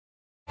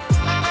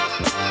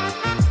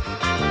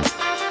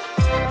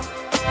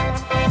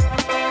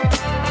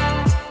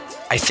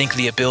I think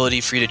the ability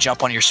for you to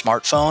jump on your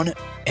smartphone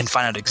and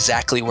find out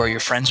exactly where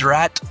your friends are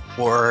at,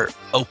 or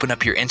open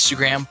up your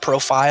Instagram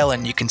profile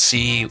and you can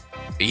see,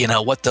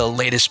 what the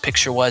latest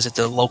picture was at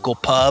the local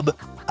pub,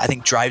 I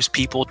think drives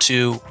people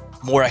to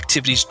more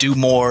activities, do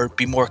more,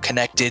 be more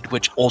connected,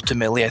 which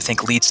ultimately I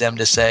think leads them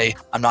to say,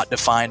 I'm not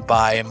defined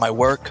by my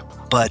work,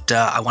 but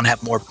I want to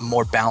have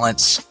more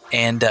balance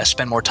and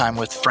spend more time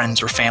with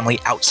friends or family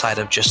outside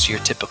of just your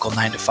typical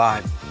 9 to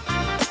 5.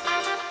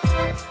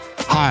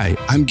 Hi,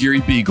 I'm Gary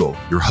Beagle,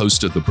 your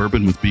host of the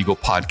Bourbon with Beagle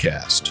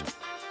podcast.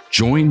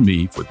 Join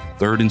me for the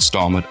third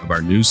installment of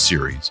our new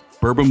series,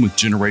 Bourbon with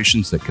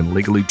Generations That Can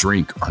Legally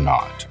Drink or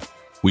Not.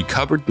 We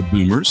covered the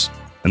Boomers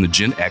and the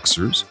Gen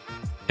Xers,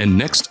 and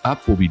next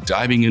up we'll be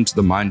diving into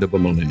the mind of a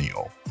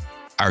millennial.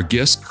 Our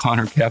guest,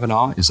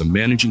 Kavanaugh, is a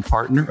managing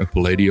partner of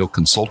Palladio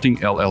Consulting,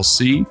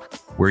 LLC,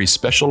 where he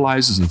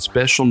specializes in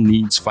special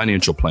needs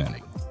financial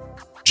planning.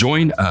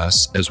 Join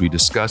us as we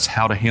discuss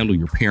how to handle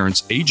your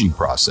parents' aging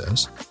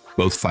process,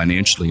 both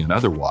financially and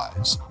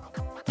otherwise,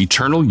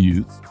 eternal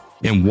youth,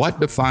 and what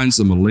defines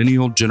the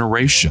millennial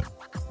generation.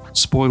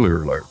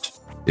 Spoiler alert,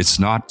 it's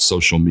not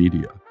social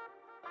media.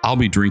 I'll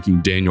be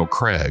drinking Daniel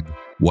Craig.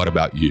 What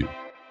about you?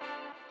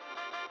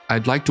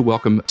 I'd like to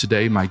welcome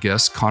today my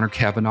guest,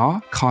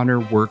 Kavanaugh.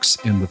 Connor works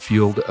in the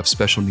field of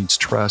special needs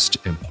trust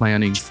and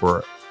planning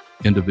for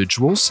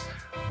individuals.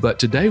 But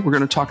today we're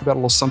going to talk about a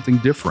little something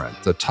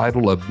different. The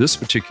title of this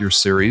particular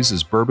series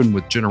is Bourbon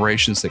with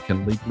Generations That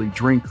Can Legally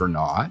Drink or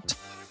Not.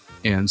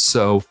 And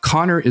so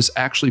Connor is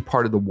actually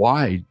part of the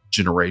Y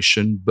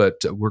generation,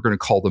 but we're going to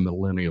call them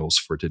millennials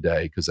for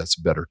today because that's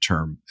a better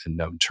term and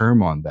known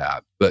term on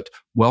that. But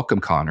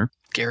welcome, Connor.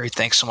 Gary,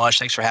 thanks so much.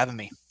 Thanks for having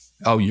me.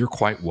 Oh, you're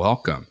quite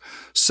welcome.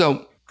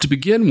 So to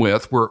begin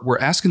with, we're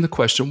asking the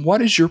question,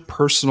 what is your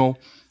personal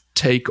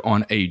take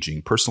on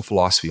aging, personal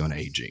philosophy on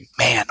aging?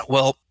 Man,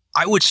 well,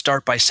 I would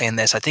start by saying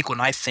this. I think when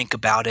I think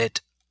about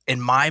it, in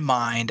my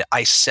mind,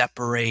 I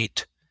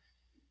separate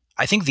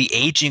the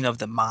aging of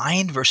the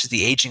mind versus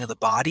the aging of the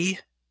body.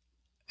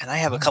 And I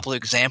have a couple of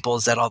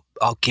examples that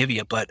I'll give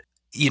you, but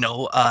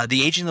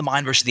the aging of the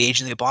mind versus the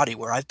aging of the body,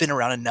 where I've been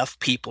around enough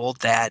people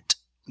that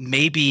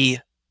maybe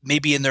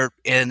in their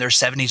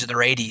 70s or their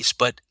 80s,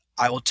 but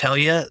I will tell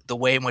you the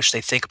way in which they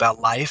think about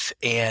life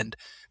and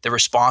the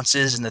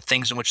responses and the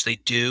things in which they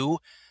do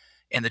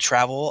and the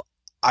travel,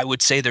 I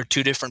would say they're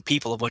two different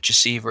people of what you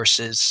see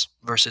versus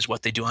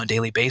what they do on a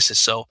daily basis.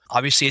 So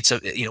obviously it's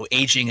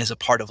aging is a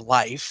part of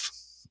life.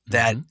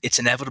 That it's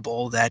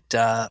inevitable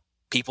that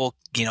people,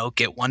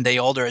 get one day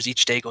older as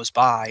each day goes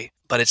by.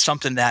 But it's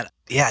something that,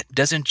 it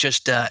doesn't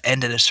just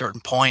end at a certain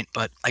point.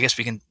 But I guess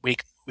we can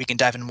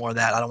dive into more of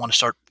that. I don't want to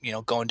start,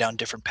 going down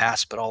different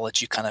paths, but I'll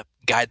let you kind of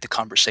guide the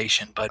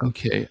conversation. But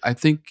okay, I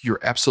think you're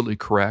absolutely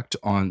correct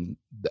on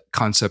the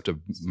concept of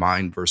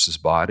mind versus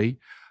body.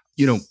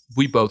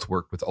 We both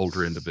work with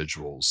older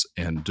individuals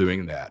and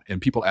doing that. And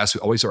people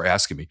always are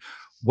asking me,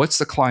 what's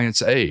the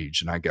client's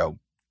age? And I go,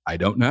 I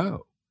don't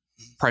know.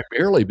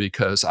 Primarily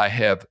because I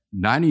have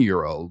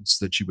 90-year-olds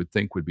that you would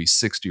think would be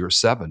 60 or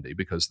 70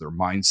 because of their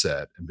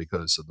mindset and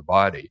because of the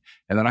body.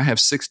 And then I have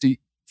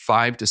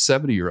 65 to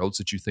 70-year-olds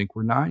that you think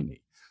were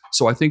 90.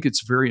 So I think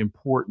it's very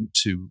important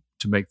to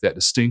make that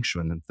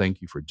distinction, and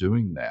thank you for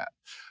doing that.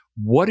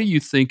 What do you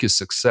think is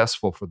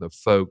successful for the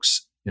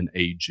folks in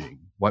aging?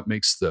 What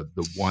makes the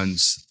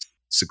ones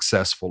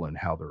successful in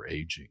how they're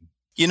aging?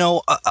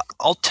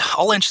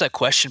 I'll answer that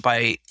question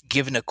by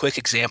giving a quick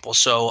example.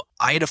 So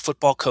I had a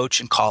football coach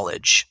in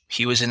college.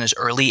 He was in his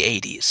early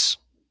 80s,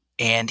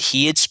 and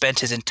he had spent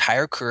his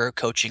entire career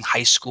coaching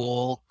high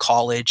school,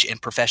 college,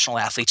 and professional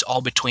athletes, all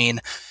between,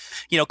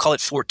 call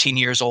it 14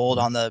 years old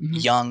on the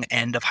young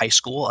end of high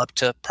school up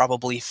to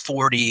probably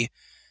 40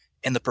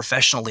 in the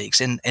professional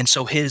leagues. And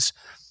so his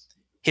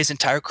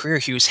entire career,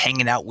 he was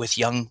hanging out with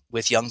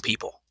young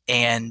people.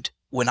 And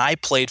when I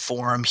played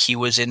for him, he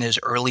was in his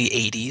early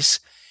 80s.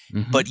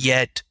 But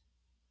yet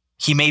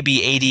he may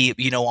be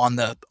 80, on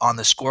the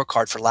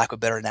scorecard, for lack of a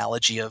better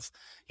analogy of,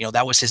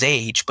 that was his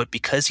age. But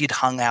because he'd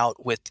hung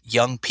out with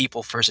young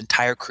people for his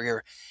entire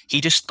career, he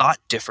just thought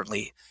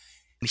differently.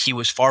 He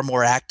was far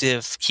more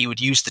active. He would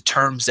use the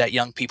terms that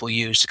young people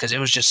use because it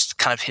was just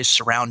kind of his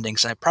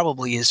surroundings. And it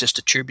probably is just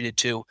attributed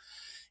to,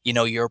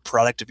 you're a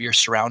product of your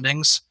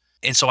surroundings.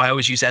 And so I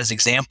always use that as an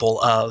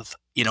example of,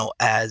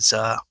 as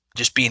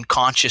just being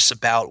conscious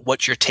about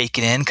what you're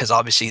taking in, because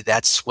obviously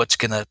that's what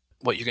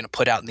you're going to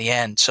put out in the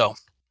end. So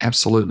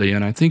absolutely.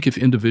 And I think if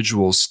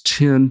individuals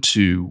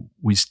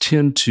we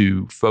tend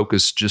to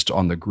focus just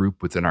on the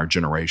group within our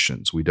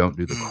generations. We don't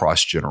do the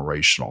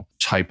cross-generational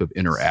type of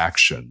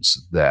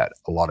interactions that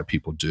a lot of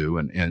people do.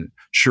 And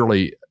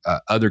surely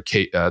other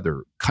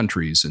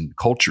countries and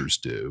cultures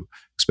do,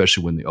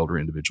 especially when the older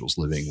individuals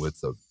living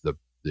with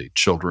the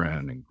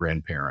children and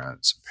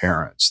grandparents and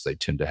parents, they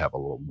tend to have a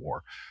little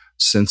more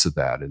sense of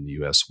that. In the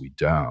U.S., we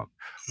don't.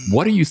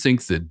 What do you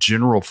think the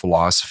general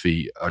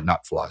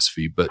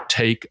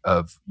take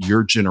of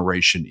your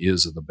generation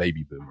is of the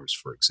baby boomers,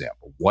 for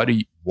example? What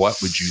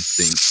would you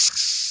think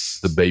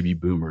the baby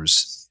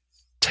boomers'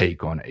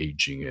 take on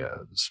aging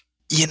is?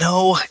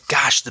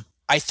 Gosh,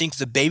 I think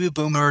the baby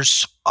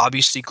boomers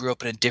obviously grew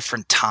up in a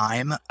different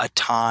time, a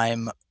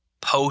time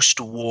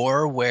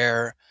post-war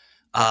where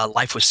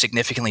life was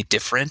significantly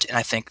different, and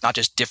I think not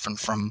just different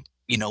from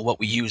what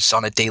we use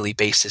on a daily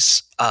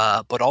basis,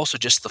 but also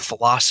just the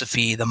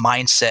philosophy, the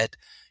mindset,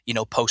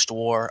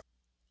 post-war.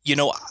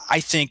 I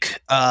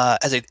think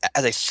as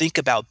I think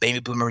about baby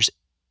boomers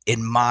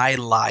in my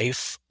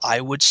life,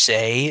 I would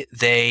say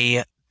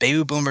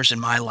baby boomers in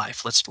my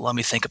life. Let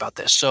me think about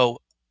this. So,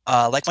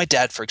 like my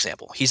dad, for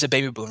example, he's a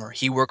baby boomer.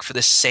 He worked for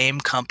the same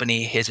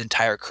company his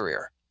entire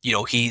career.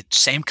 He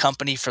same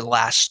company for the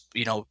last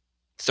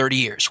 30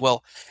 years.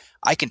 Well,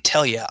 I can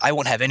tell you, I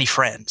won't have any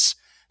friends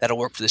that'll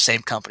work for the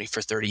same company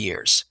for 30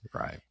 years.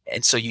 Right.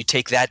 And so you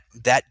take that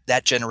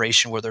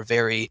generation where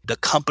the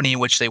company in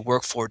which they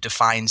work for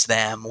defines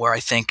them, where I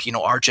think,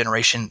 our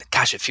generation,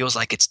 gosh, it feels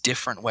like it's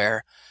different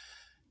where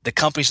the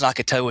company's not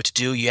going to tell you what to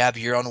do. You have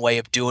your own way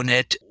of doing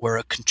it. We're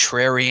a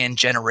contrarian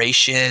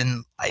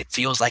generation. It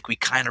feels like we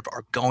kind of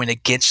are going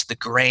against the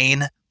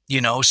grain,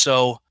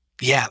 so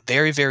yeah,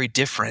 very, very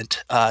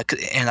different.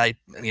 And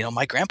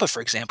my grandpa,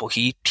 for example,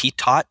 he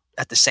taught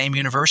at the same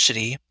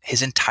university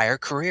his entire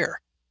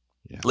career.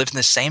 Yeah. Lived in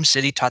the same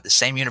city, taught the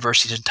same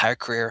university his entire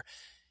career.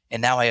 And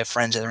now I have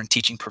friends that are in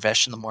teaching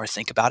profession the more I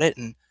think about it.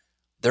 And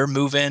they're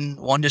moving.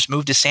 One just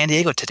moved to San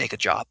Diego to take a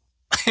job,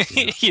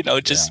 Yeah.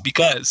 just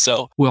because.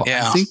 So, Well, I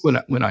yeah. think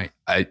when I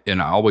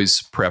and I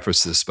always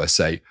preface this by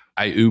saying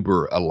I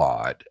Uber a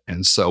lot.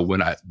 And so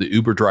when the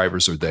Uber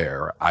drivers are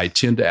there, I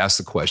tend to ask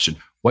the question,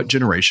 what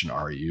generation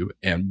are you?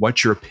 And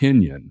what's your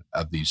opinion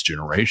of these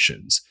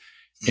generations?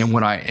 And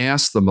when I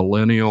ask the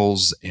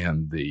millennials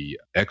and the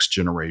X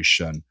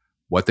generation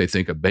what they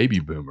think of baby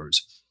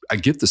boomers, I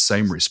get the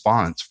same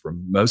response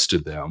from most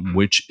of them,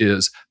 which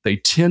is they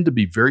tend to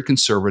be very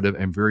conservative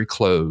and very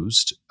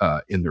closed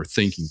in their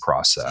thinking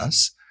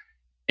process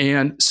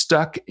and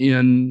stuck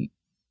in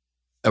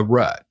a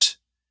rut.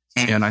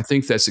 And I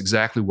think that's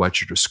exactly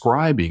what you're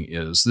describing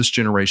is this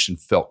generation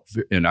felt,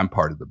 and I'm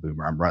part of the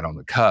boomer, I'm right on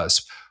the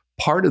cusp.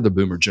 Part of the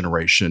boomer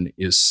generation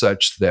is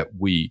such that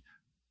we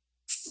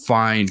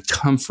find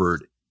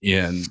comfort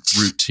in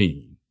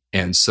routine.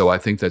 And so I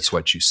think that's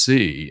what you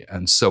see.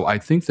 And so I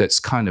think that's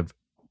kind of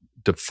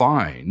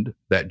defined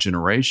that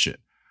generation.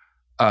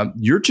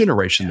 Your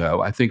generation,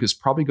 though, I think is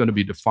probably going to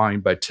be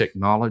defined by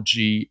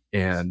technology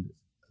and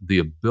the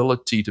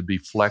ability to be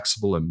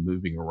flexible and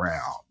moving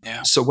around.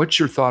 Yeah. So what's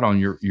your thought on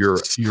your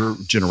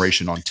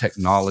generation on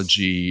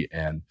technology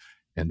and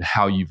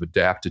how you've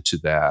adapted to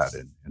that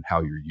and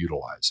how you're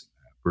utilizing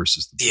that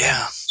versus the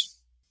Yeah.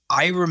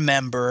 I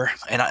remember,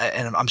 and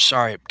I'm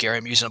sorry, Gary,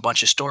 I'm using a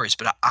bunch of stories,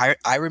 but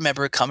I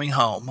remember coming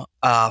home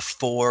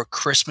for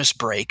Christmas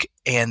break,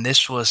 and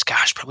this was,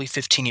 gosh, probably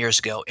 15 years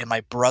ago. And my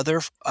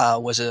brother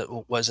was a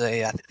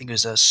I think he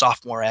was a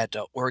sophomore at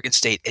Oregon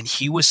State, and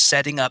he was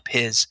setting up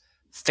his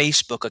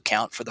Facebook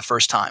account for the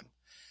first time.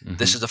 Mm-hmm.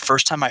 This is the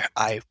first time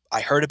I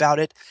heard about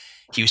it.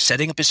 He was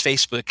setting up his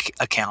Facebook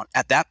account.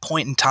 At that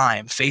point in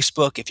time,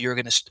 Facebook, if you were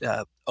going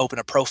to open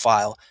a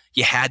profile,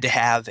 you had to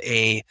have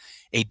a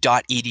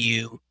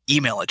 .edu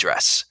email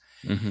address.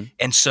 Mm-hmm.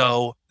 And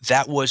so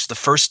that was the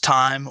first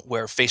time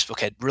where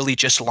Facebook had really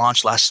just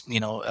launched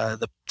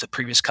the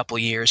previous couple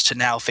of years to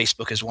now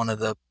Facebook is one of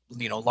the,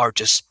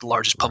 largest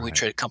publicly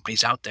traded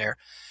companies out there.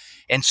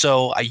 And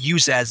so I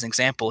use that as an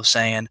example of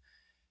saying,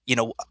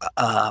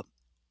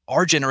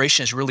 our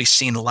generation has really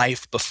seen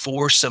life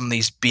before some of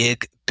these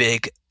big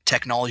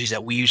technologies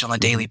that we use on a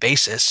daily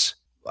basis.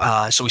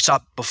 So we saw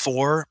it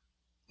before,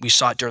 we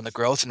saw it during the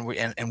growth,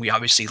 and we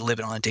obviously live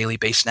it on a daily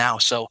basis now.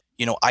 So,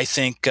 I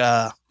think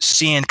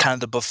seeing kind of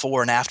the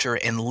before and after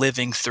and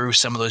living through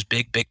some of those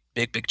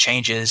big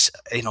changes,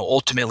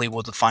 ultimately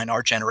will define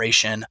our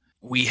generation.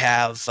 We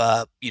have,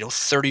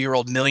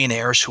 30-year-old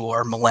millionaires who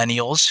are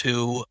millennials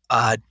who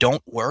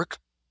don't work,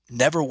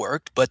 never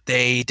worked, but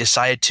they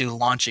decided to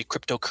launch a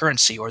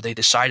cryptocurrency, or they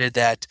decided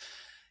that,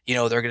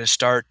 they're going to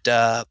start,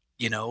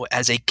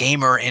 as a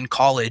gamer in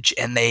college,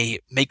 and they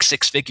make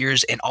six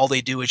figures and all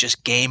they do is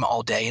just game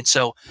all day. And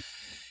so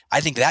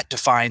I think that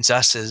defines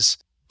us as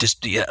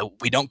just,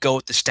 we don't go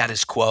with the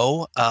status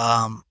quo.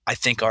 I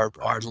think our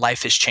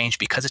life has changed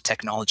because of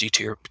technology,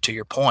 to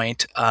your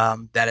point,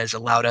 that has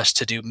allowed us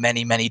to do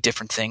many, many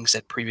different things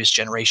that previous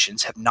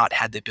generations have not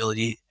had the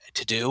ability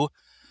to do,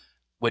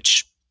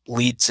 which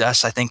leads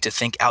us, I think, to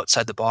think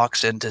outside the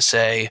box and to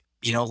say,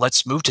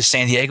 let's move to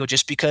San Diego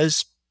just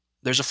because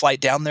there's a flight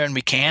down there and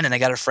we can, and I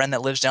got a friend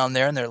that lives down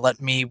there and they're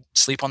letting me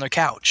sleep on their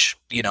couch,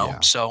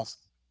 so.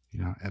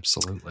 Yeah,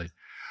 absolutely.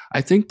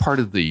 I think part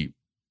of the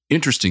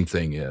interesting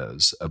thing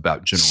is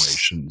about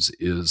generations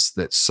is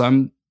that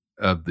some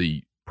of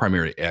the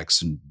primary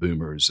X and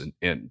boomers,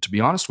 and to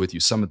be honest with you,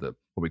 some of the,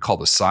 what we call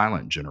the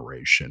silent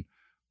generation,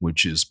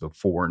 which is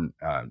before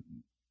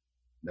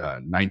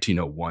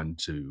 1901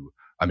 to,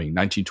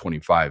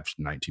 1925 to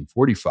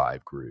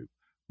 1945 group,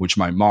 which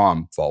my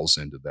mom falls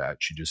into that.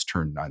 She just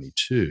turned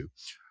 92.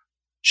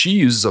 She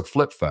uses a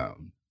flip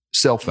phone,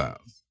 cell phone.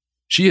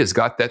 She has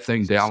got that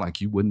thing down like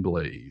you wouldn't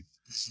believe,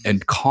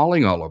 and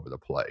calling all over the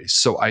place.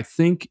 So I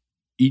think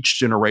each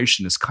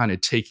generation is kind of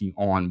taking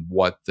on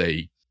what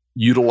they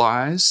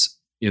utilize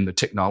in the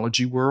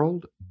technology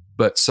world,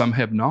 but some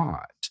have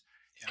not.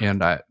 Yeah.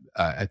 And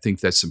I think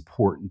that's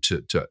important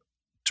to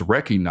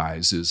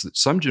recognize is that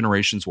some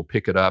generations will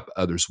pick it up,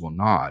 others will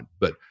not.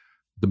 But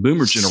the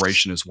boomer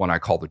generation is what I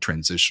call the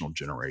transitional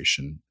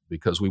generation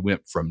because we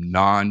went from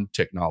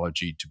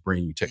non-technology to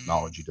bringing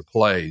technology to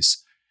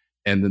place.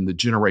 And then the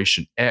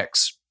Generation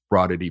X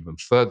brought it even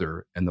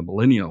further, and the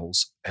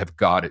millennials have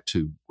got it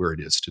to where it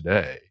is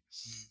today.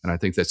 And I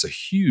think that's a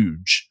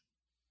huge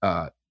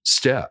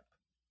step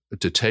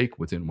to take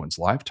within one's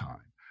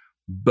lifetime.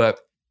 But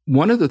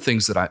one of the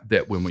things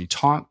that when we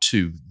talk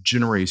to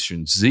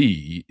Generation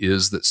Z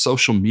is that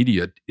social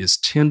media is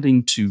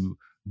tending to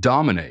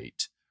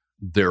dominate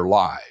their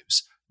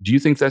lives. Do you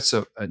think that's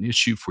an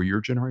issue for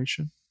your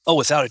generation? Oh,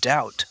 without a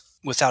doubt.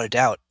 Without a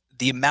doubt.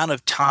 The amount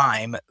of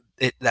time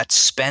that's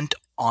spent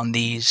on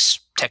these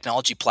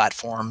technology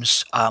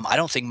platforms, I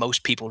don't think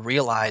most people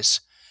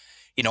realize.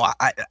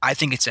 I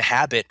think it's a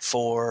habit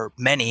for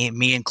many,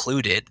 me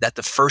included, that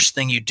the first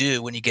thing you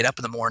do when you get up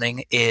in the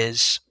morning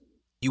is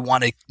you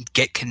want to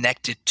get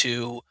connected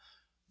to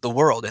the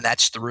world. And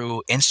that's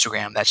through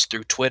Instagram, that's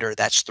through Twitter,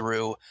 that's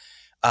through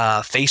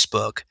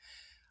Facebook.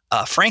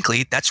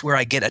 Frankly, that's where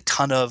I get a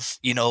ton of,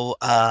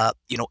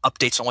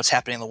 updates on what's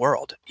happening in the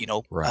world,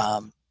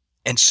 Right.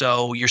 and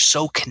so you're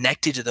so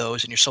connected to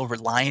those and you're so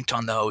reliant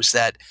on those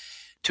that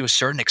to a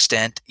certain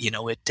extent,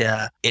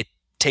 it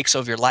takes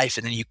over your life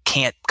and then you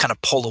can't kind of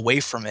pull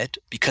away from it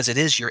because it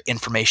is your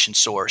information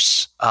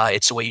source.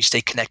 It's the way you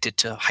stay connected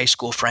to high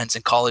school friends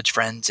and college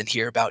friends and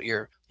hear about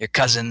your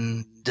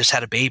cousin just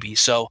had a baby.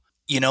 So,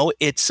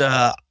 it's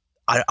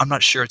I'm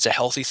not sure it's a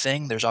healthy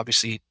thing. There's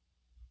obviously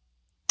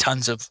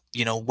tons of,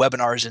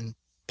 webinars and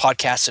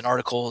podcasts and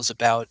articles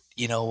about,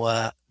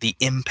 the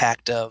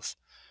impact of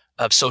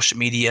social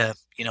media,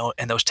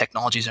 and those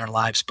technologies in our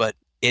lives. But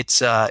it's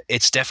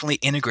definitely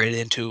integrated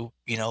into,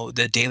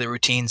 the daily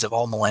routines of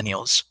all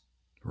millennials.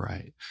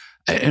 Right.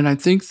 And I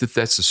think that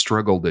that's a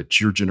struggle that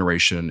your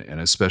generation and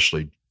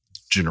especially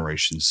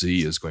Generation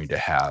Z is going to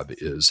have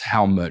is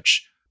how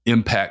much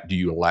impact do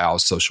you allow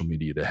social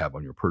media to have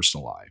on your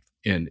personal life?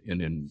 And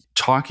in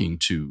talking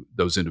to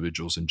those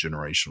individuals in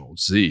Generational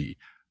Z,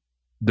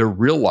 they're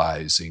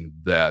realizing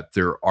that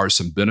there are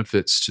some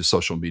benefits to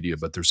social media,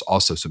 but there's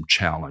also some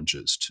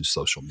challenges to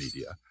social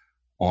media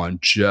on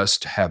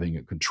just having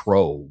it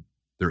control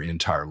their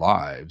entire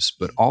lives.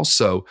 But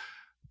also,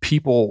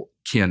 people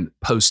can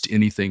post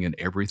anything and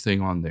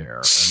everything on there,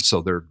 and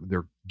so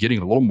they're getting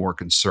a little more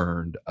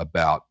concerned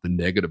about the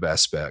negative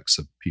aspects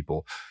of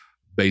people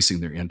basing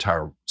their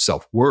entire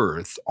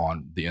self-worth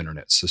on the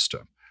internet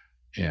system.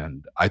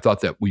 And I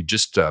thought that we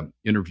just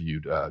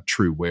interviewed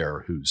True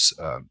Ware, who's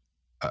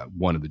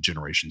one of the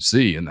Generation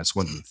Z, and that's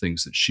one of the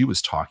things that she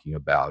was talking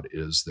about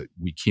is that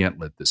we can't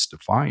let this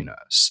define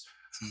us.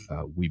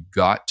 We've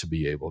got to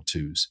be able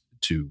to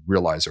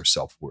realize our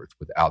self-worth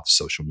without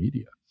social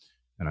media.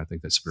 And I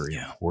think that's very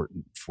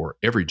important for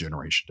every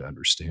generation to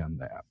understand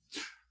that.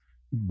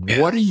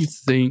 What do you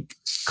think,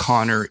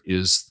 Connor,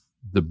 is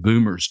the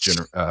boomers'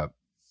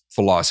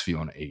 philosophy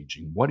on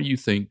aging? What do you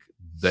think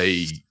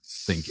they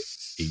think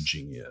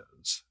aging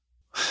is?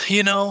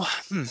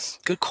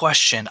 Good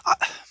question.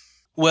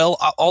 Well,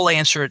 I'll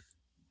answer it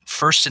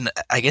first,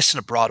 I guess in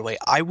a broad way.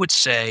 I would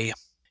say,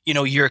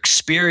 your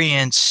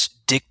experience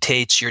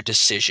dictates your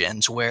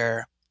decisions,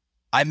 where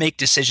I make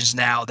decisions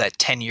now that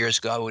 10 years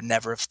ago I would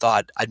never have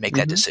thought I'd make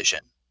that decision.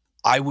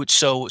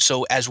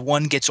 So as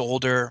one gets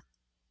older,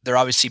 their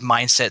obviously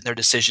mindset and their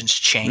decisions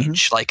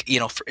change. Like,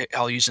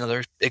 I'll use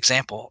another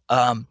example.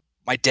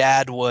 My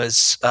dad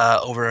was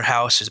over at our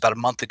house, it was about a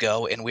month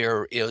ago, and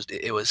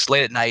it was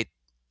late at night,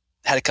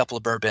 had a couple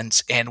of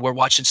bourbons, and we're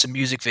watching some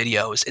music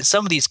videos. And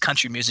some of these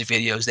country music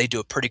videos, they do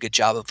a pretty good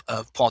job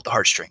of pulling at the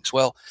heartstrings.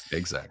 Well,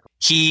 exactly.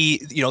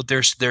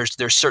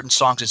 There's certain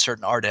songs and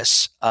certain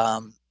artists.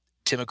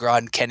 Tim McGraw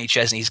and Kenny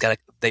Chesney,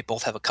 they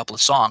both have a couple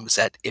of songs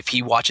that if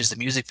he watches the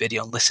music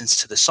video and listens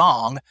to the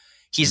song,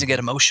 he's gonna get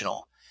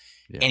emotional.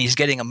 Yeah. And he's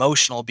getting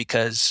emotional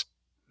because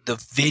the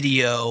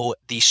video,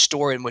 the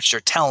story in which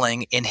they're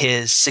telling in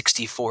his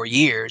 64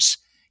 years,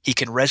 he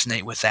can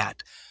resonate with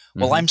that.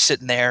 Well, I'm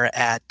sitting there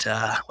at,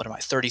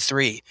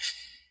 33,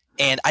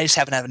 and I just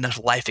haven't had enough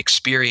life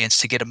experience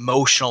to get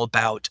emotional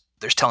about,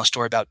 there's telling a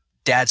story about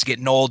dad's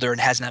getting older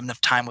and hasn't had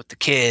enough time with the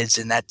kids,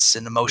 and that's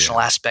an emotional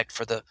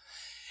aspect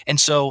and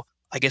so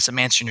I guess I'm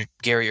answering,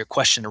 Gary, your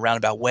question in a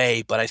roundabout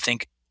way, but I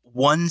think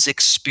one's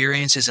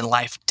experiences in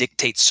life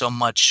dictate so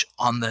much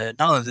on not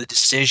only the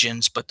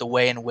decisions, but the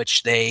way in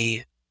which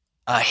they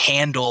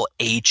handle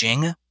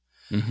aging,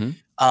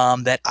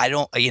 that I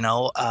don't,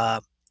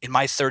 in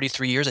my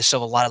 33 years, I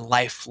still have a lot of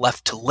life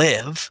left to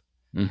live.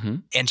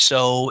 And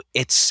so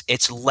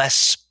it's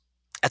less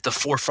at the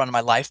forefront of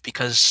my life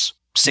because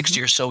 60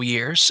 or so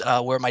years,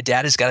 where my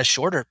dad has got a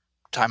shorter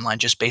timeline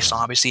just based on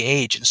obviously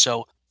age. And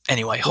so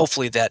anyway,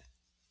 hopefully that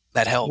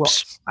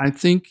helps. Well, I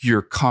think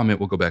your comment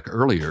will go back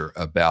earlier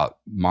about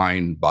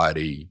mind,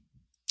 body,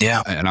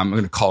 Yeah. And I'm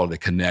going to call it a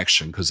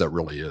connection because that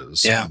really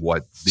is Yeah.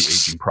 what the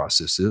aging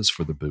process is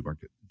for the boomer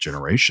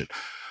generation.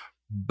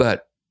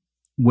 But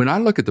when I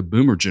look at the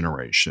boomer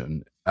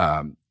generation,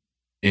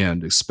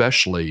 and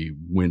especially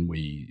when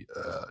we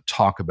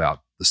talk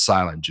about the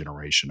silent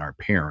generation, our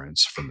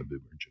parents from the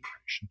boomer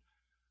generation,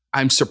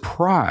 I'm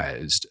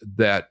surprised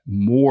that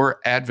more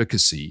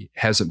advocacy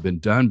hasn't been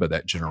done by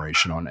that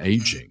generation on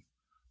aging,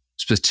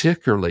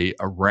 particularly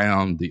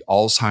around the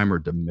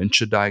Alzheimer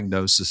dementia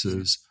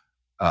diagnoses,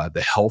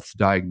 the health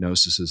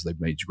diagnoses.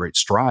 They've made great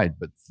stride,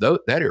 but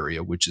that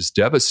area, which is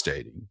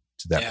devastating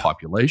to that Yeah.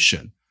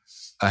 population,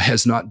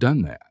 has not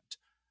done that.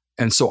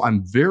 And so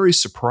I'm very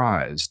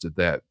surprised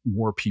that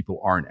more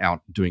people aren't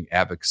out doing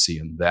advocacy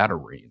in that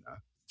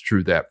arena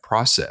through that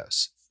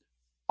process.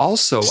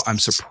 Also, I'm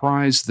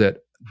surprised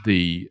that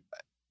the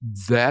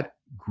that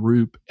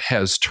group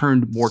has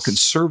turned more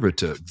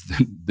conservative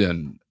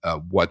than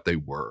what they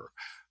were.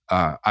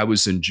 I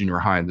was in junior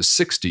high in the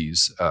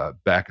 60s.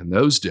 Back in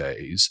those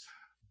days,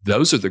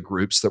 those are the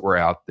groups that were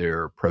out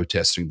there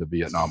protesting the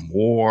Vietnam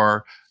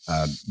War,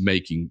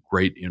 making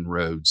great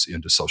inroads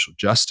into social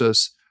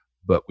justice.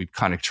 But we've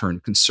kind of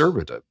turned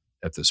conservative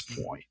at this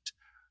point.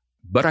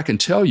 But I can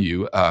tell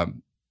you,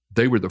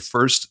 they were the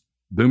first.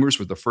 Boomers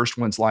were the first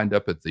ones lined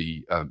up at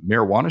the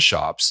marijuana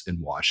shops in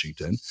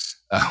Washington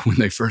when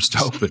they first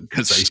opened,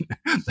 because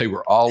they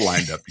were all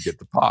lined up to get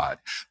the pot,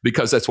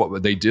 because that's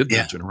what they did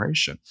their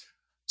generation.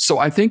 So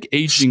I think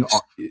aging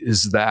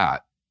is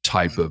that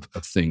type of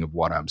thing of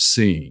what I'm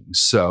seeing.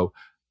 So,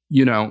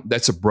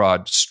 that's a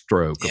broad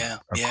stroke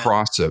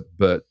across it.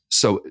 But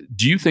so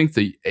do you think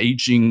the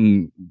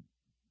aging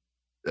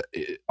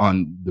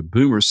on the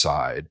boomer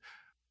side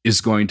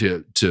is going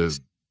to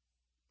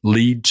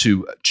lead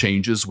to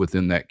changes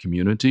within that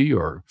community,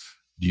 or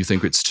do you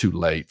think it's too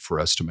late for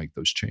us to make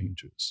those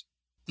changes?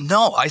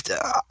 No, I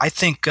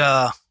think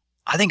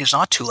it's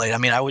not too late. I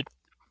mean,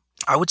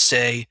 I would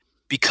say,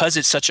 because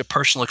it's such a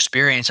personal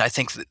experience, I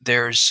think that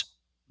there's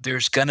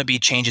going to be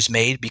changes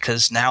made,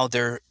 because now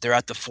they're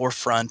at the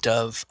forefront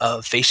of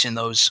facing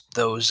those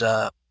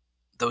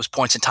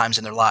points and times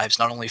in their lives,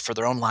 not only for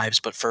their own lives,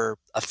 but for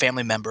a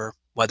family member,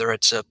 whether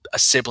it's a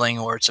sibling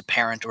or it's a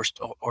parent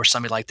or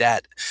somebody like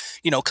that.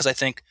 Because I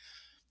think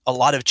a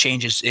lot of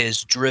changes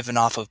is driven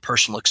off of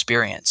personal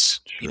experience.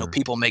 Sure.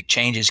 People make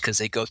changes because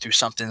they go through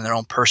something in their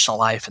own personal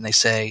life, and they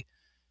say,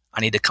 I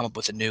need to come up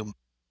with a new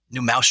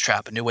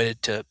mousetrap, a new way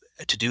to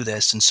do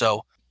this. And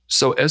so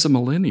as a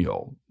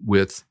millennial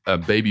with a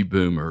baby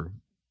boomer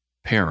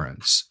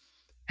parents,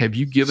 have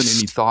you given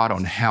any thought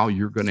on how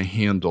you're going to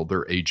handle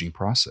their aging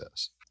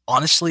process?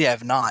 Honestly, I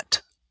have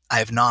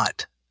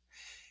not.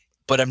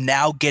 But I'm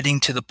now getting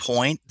to the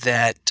point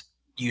that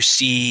you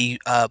see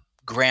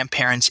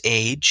grandparents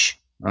age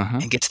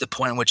and get to the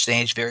point in which they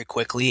age very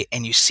quickly,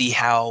 and you see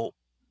how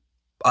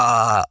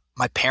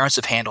my parents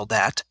have handled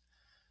that.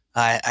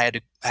 I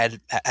had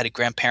a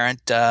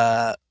grandparent.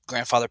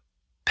 Grandfather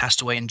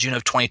passed away in June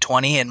of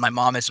 2020, and my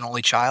mom is an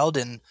only child,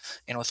 and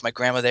with my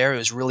grandma there, it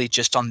was really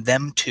just on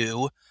them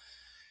to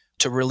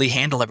really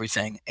handle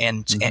everything,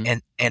 and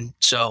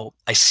so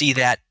I see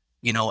that,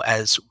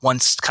 as one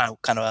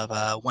kind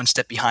of one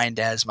step behind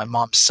as my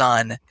mom's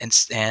son,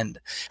 and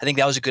I think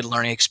that was a good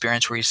learning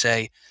experience where you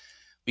say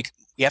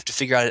we have to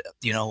figure out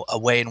a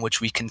way in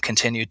which we can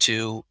continue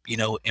to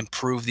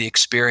improve the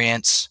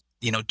experience,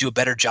 do a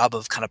better job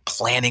of kind of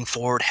planning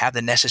forward, have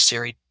the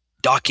necessary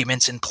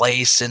documents in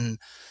place, and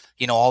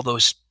all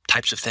those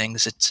types of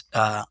things. It's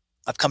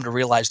I've come to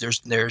realize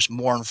there's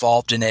more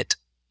involved in it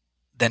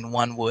than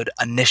one would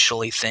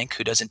initially think,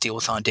 who doesn't deal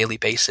with it on a daily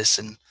basis.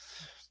 And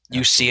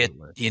you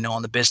Absolutely. see it,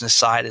 on the business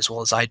side as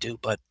well as I do.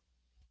 But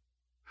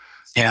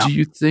yeah. Do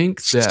you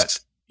think that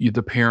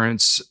the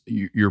parents,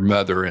 your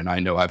mother, and I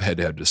know I've had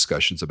to have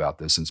discussions about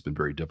this, and it's been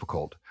very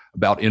difficult,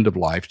 about end of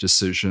life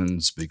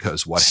decisions,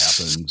 because what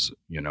happens,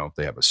 if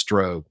they have a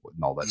stroke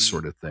and all that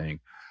sort of thing,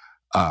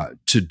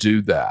 to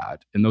do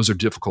that. And those are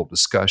difficult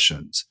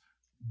discussions.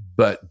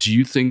 But do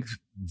you think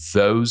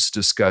those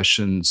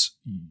discussions,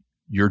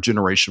 your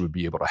generation would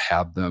be able to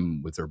have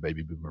them with their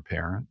baby boomer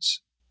parents?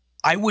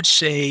 I would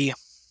say,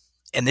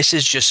 and this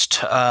is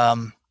just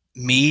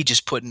me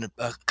just putting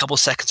a couple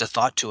seconds of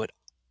thought to it,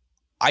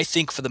 I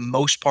think for the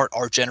most part,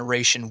 our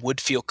generation would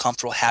feel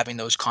comfortable having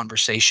those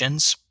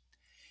conversations.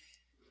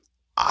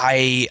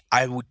 I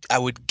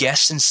would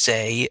guess and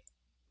say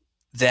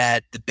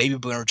that the baby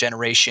boomer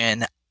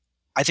generation,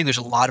 I think there's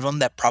a lot of them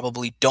that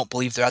probably don't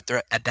believe they're out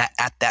there at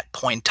that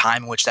point in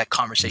time in which that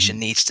conversation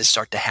needs to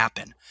start to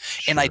happen.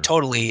 Sure. And I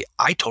totally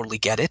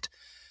get it.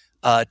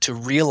 To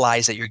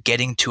realize that you're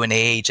getting to an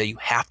age that you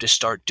have to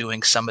start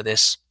doing some of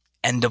this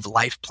end of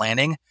life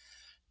planning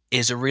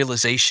is a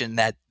realization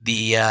that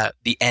the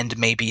end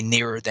may be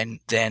nearer than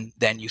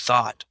you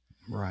thought.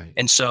 Right.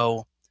 And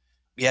so,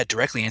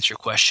 directly answer your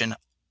question,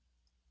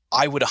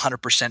 I would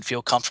 100%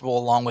 feel comfortable,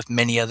 along with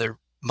many other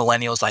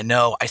millennials I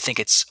know. I think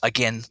it's,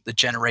 again, the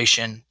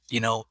generation,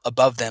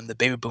 above them, the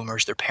baby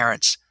boomers, their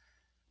parents,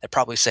 that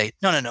probably say,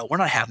 no, we're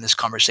not having this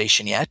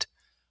conversation yet.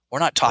 We're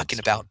not talking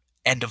about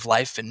end of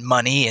life and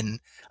money, and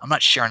I'm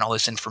not sharing all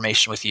this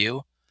information with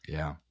you.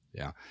 Yeah,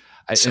 yeah.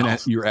 So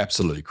You're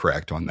absolutely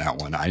correct on that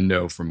one. I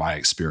know from my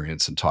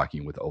experience in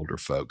talking with older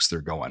folks, they're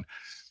going,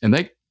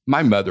 and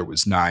my mother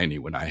was 90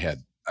 when I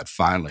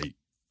finally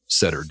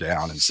set her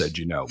down and said,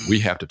 we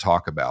have to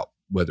talk about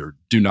whether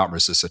do not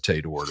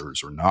resuscitate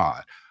orders or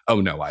not. Oh,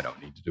 no, I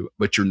don't need to do it.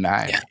 But you're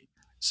yeah, 90.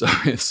 So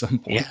at some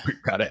point, yeah.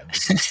 we've got to have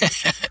this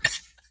discussion.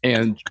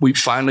 And we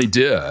finally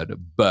did,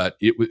 but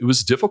it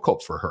was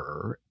difficult for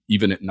her,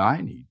 even at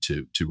 90,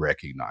 to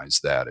recognize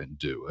that and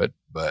do it.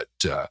 But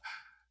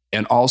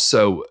and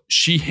also,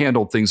 she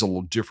handled things a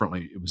little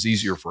differently. It was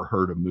easier for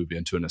her to move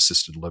into an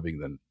assisted living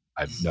than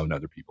I've known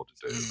other people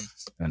to do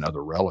and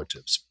other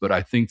relatives. But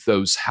I think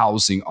those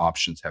housing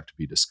options have to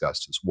be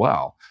discussed as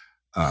well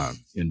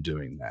in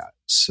doing that.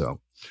 So,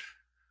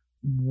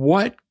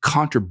 what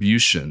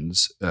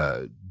contributions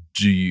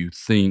do you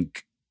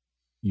think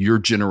your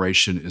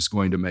generation is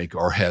going to make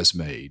or has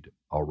made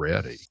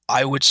already?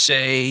 I would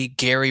say,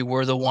 Gary,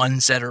 we're the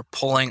ones that are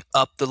pulling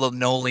up the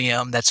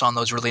linoleum that's on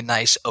those really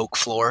nice oak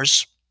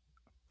floors.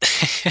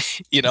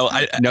 I No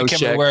can't remember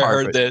shag where I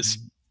heard carpet. this.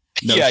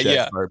 No Yeah, shag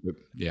yeah. carpet.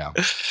 Yeah.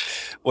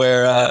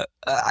 Where I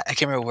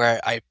can't remember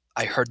where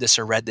I heard this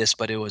or read this,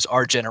 but it was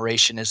our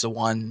generation is the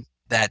one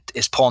that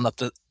is pulling up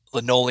the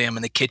linoleum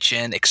in the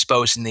kitchen,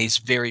 exposing these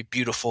very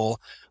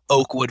beautiful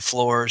oak wood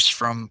floors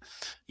from,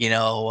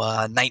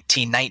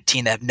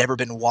 1919 that have never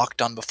been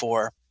walked on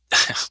before.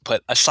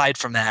 But aside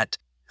from that,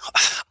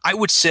 I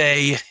would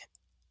say,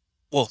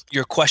 well,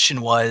 your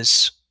question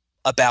was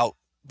about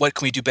what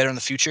can we do better in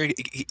the future? Give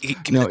me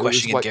No, the it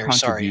was question again, Gary.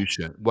 Sorry.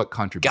 what Gotcha.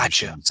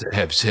 contributions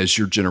has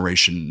your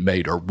generation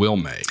made or will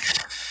make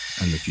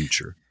in the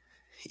future?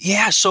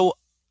 Yeah. So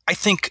I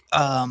think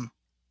on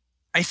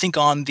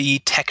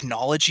the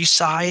technology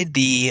side,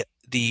 the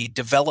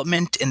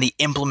development and the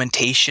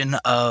implementation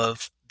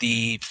of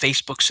the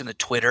Facebooks and the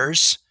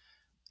Twitters,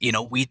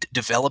 we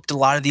developed a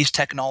lot of these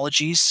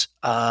technologies.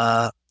 We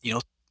were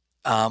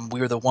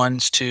the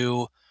ones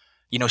to,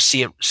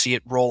 see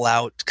it roll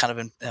out kind of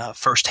in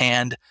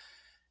firsthand.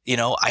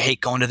 I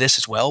hate going to this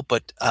as well,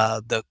 but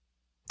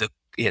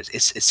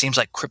it seems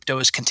like crypto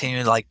is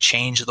continuing to like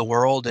change the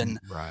world, and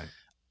Right.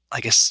 I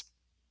guess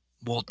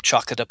we'll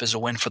chalk it up as a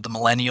win for the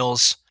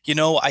millennials.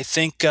 I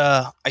think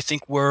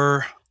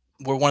we're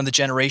one of the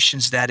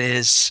generations that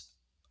is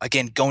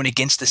again going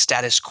against the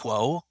status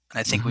quo, and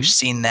I think we've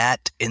seen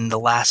that in the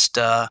last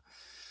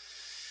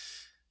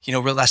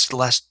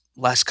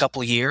last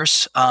couple of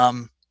years.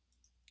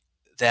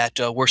 That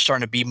we're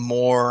starting to be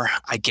more,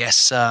 I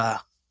guess,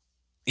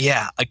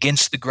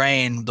 against the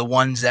grain. The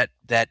ones that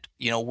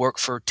work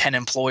for 10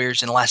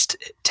 employers in the last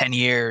 10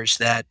 years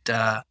that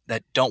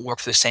don't work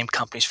for the same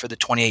companies for the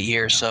 28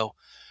 years. Yeah. So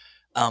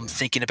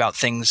thinking about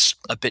things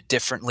a bit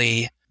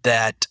differently,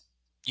 that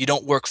you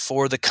don't work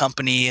for the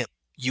company,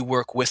 you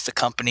work with the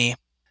company.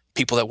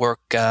 People that work,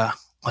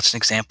 what's an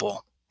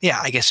example? Yeah,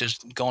 I guess it's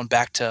going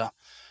back to,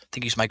 I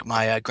think he's my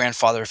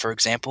grandfather, for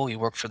example. He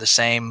worked for the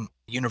same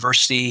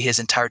university his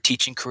entire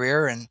teaching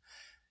career, and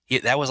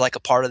that was like a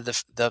part of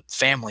the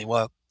family.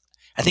 Well,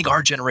 I think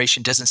our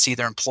generation doesn't see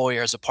their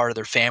employer as a part of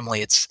their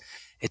family. It's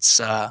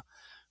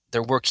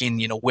they're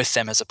working, with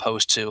them as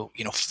opposed to,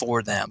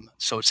 for them.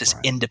 So it's this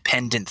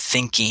independent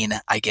thinking,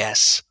 I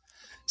guess.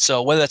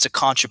 So whether that's a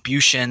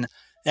contribution,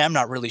 I'm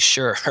not really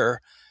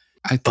sure.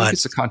 I think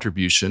it's a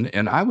contribution,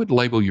 and I would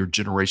label your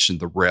generation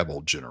the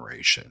rebel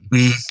generation,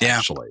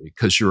 actually,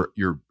 because you're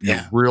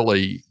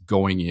really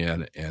going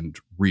in and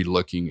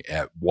relooking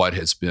at what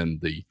has been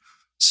the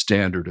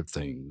standard of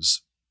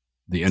things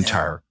the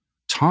entire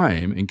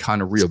time and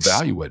kind of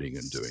reevaluating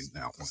and doing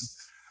that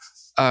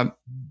one.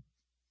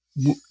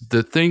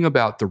 The thing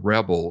about the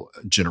rebel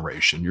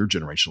generation, your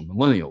generation,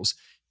 millennials,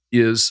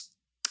 is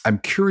I'm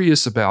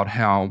curious about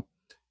how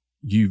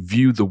you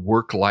view the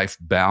work-life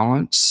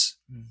balance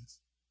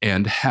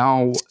and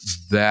how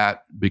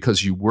that,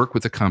 because you work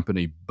with a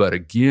company, but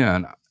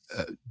again,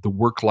 the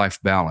work-life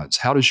balance,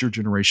 how does your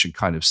generation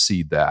kind of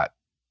see that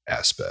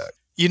aspect?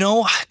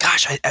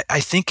 Gosh, I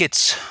think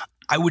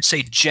I would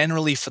say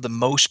generally for the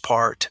most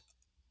part,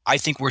 I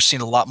think we're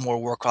seeing a lot more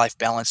work-life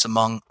balance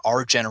among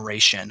our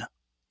generation,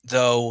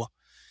 though.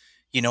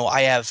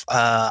 I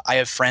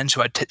have friends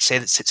who I'd say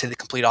the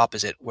complete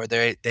opposite, where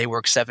they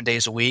work 7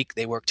 days a week,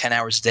 they work 10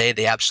 hours a day,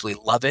 they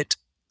absolutely love it.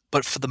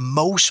 But for the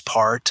most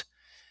part,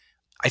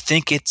 I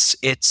think it's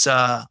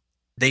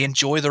they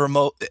enjoy the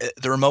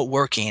remote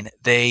working.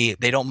 They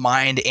don't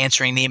mind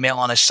answering the email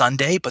on a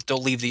Sunday, but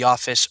they'll leave the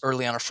office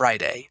early on a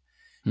Friday.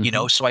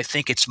 So I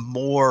think it's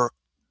more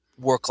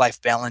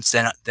work-life balance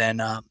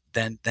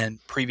than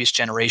previous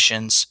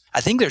generations.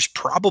 I think there's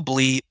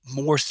probably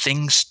more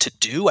things to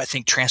do. I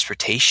think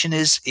transportation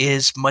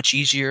is much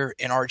easier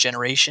in our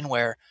generation,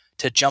 where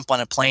to jump on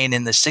a plane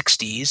in the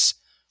 60s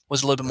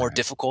was a little bit more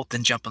difficult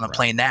than jump on a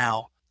plane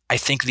now. I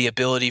think the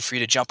ability for you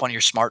to jump on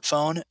your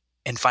smartphone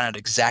and find out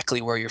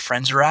exactly where your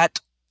friends are at,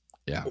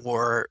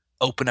 or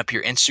open up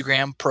your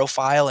Instagram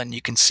profile and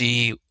you can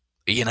see,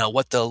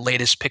 what the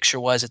latest picture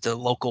was at the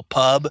local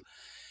pub,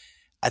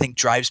 I think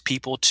drives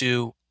people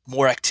to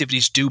more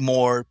activities, do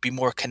more, be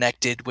more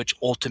connected, which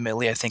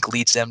ultimately I think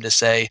leads them to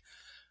say,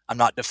 I'm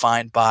not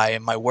defined by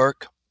my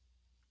work,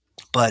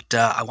 but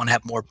I want to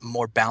have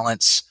more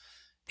balance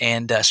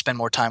and spend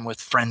more time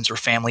with friends or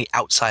family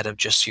outside of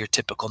just your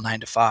typical 9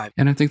 to 5.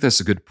 And I think that's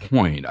a good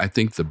point. I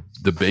think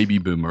the baby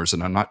boomers,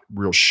 and I'm not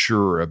real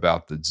sure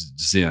about the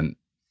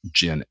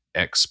Gen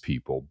X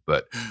people,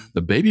 but Mm.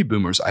 the baby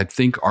boomers, I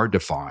think, are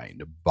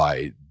defined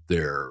by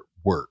their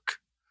work.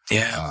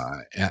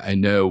 Yeah. I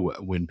know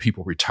when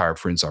people retire,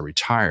 friends I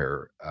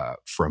retire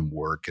from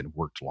work and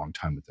worked a long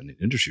time within an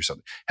industry or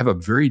something, have a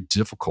very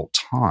difficult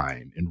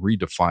time in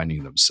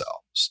redefining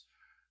themselves.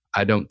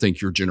 I don't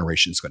think your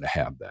generation is going to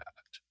have that.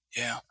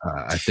 Yeah.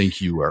 I think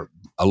you are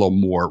a little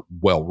more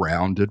well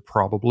rounded,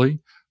 probably,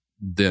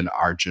 than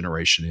our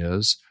generation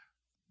is.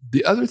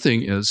 The other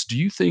thing is, do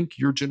you think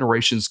your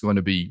generation is going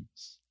to be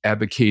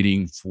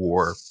advocating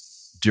for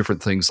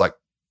different things like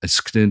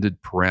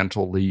extended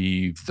parental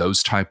leave,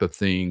 those type of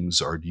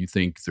things, or do you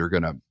think they're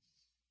going to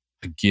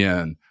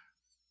again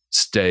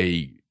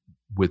stay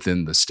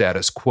within the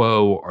status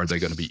quo? Are they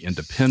going to be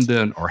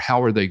independent, or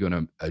how are they going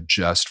to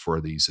adjust for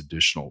these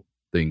additional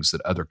things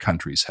that other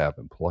countries have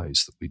in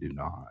place that we do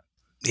not?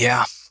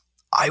 Yeah.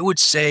 I would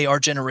say our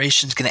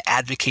generation is going to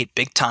advocate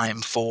big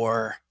time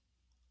for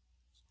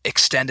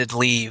extended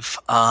leave.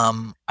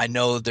 I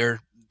know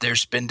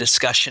there's been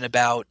discussion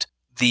about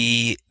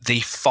the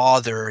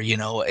father.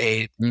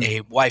 Mm,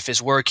 A wife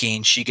is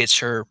working, she gets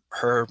her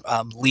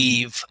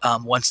leave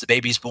once the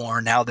baby's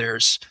born. Now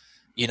there's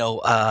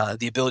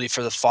the ability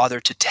for the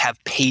father to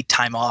have paid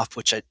time off,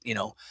 which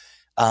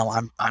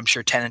I'm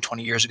sure 10 and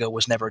 20 years ago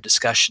was never a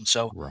discussion.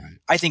 So right.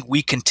 I think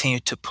we continue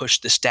to push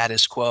the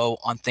status quo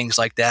on things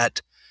like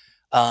that.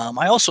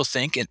 I also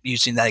think, and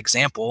using that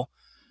example,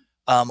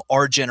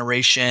 our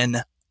generation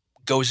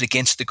goes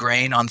against the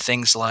grain on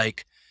things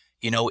like,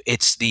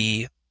 it's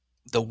the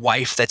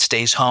wife that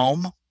stays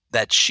home,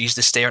 that she's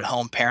the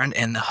stay-at-home parent,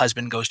 and the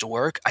husband goes to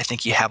work. I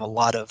think you have a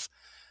lot of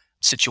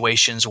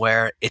situations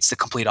where it's the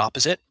complete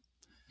opposite.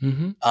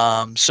 Hmm.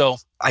 So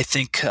I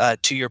think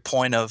to your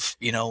point of,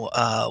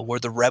 we're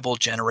the rebel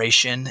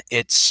generation.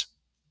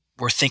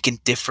 We're thinking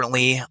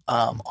differently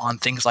on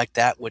things like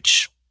that,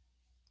 which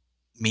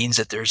means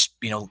that there's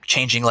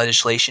changing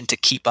legislation to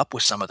keep up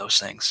with some of those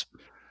things.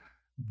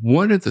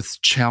 One of the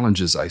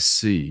challenges I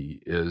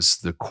see is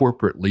the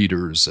corporate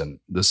leaders, and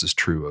this is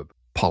true of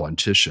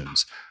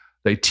politicians,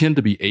 they tend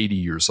to be 80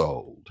 years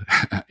old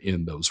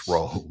in those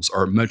roles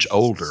or much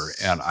older.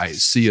 And I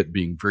see it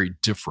being very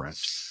different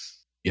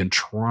in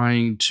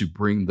trying to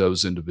bring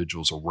those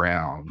individuals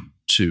around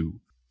to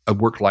a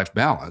work life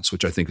balance,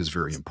 which I think is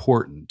very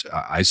important.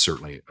 I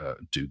certainly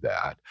do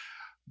that.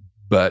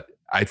 But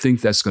I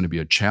think that's going to be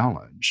a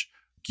challenge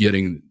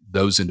getting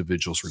those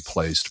individuals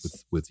replaced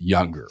with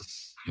younger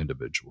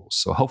individuals.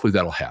 So hopefully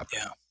that'll happen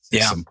Yeah. at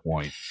Yeah. some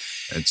point.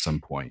 At some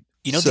point.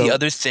 The So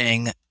other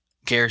thing,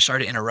 Gary,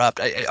 sorry to interrupt.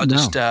 I'll no.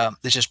 just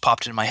this just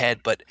popped into my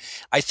head, but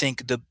I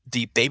think the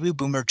baby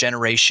boomer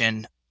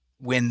generation,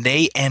 when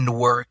they end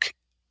work,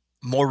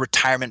 more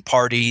retirement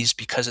parties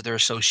because of their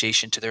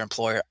association to their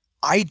employer.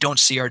 I don't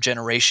see our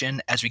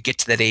generation as we get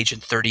to that age in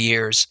 30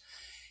 years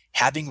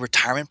having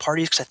retirement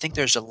parties, because I think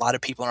there's a lot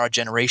of people in our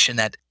generation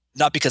that,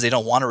 not because they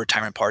don't want a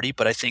retirement party,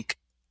 but I think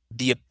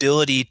the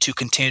ability to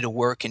continue to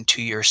work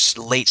into your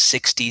late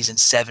 60s and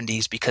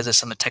 70s because of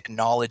some of the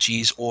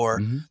technologies, or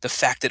Mhm. the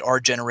fact that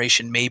our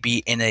generation may be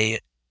in a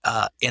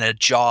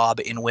job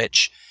in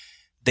which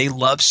they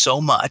love so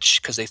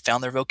much because they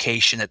found their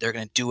vocation that they're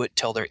going to do it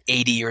till they're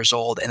 80 years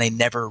old and they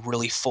never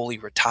really fully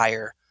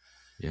retire.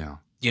 Yeah.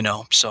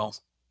 So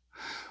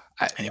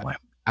I, anyway.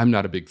 I'm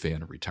not a big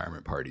fan of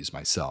retirement parties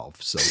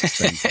myself. So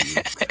thank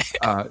you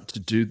to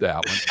do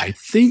that one. I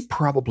think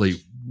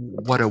probably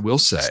what I will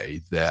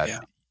say that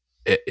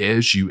Yeah.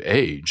 as you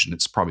age, and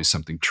it's probably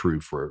something true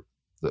for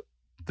the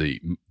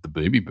the the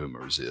baby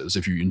boomers, is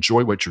if you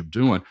enjoy what you're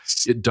doing,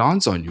 it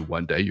dawns on you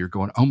one day you're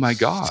going, oh my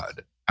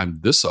God, I'm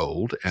this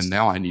old, and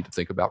now I need to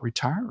think about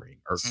retiring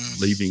or Mm.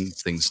 leaving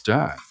things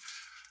done.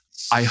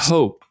 I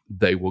hope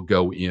they will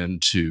go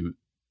into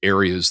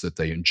areas that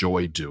they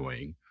enjoy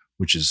doing,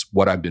 which is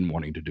what I've been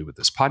wanting to do with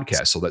this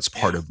podcast. So that's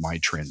part Yeah. of my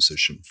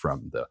transition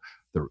the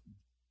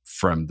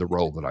from the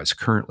role that I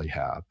currently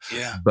have.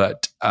 Yeah.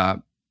 But I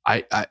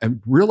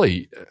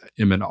really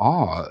am in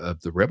awe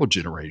of the rebel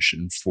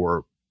generation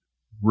for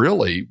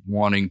really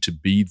wanting to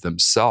be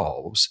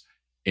themselves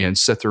and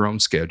set their own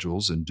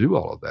schedules and do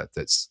all of that.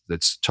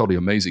 That's totally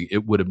amazing.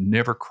 It would have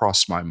never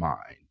crossed my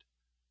mind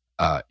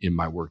in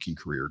my working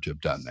career to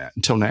have done that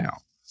until now.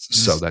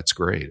 So Mm. that's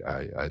great.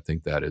 I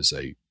think that is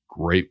a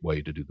great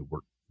way to do the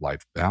work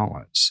life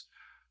balance.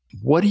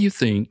 What do you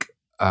think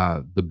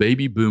the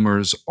baby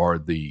boomers or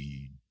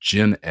the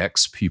Gen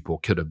X people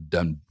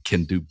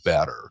can do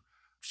better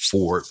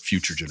for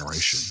future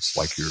generations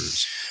like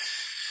yours?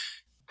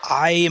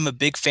 I am a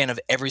big fan of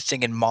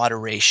everything in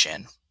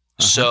moderation. Uh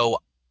huh.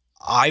 So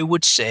I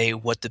would say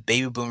what the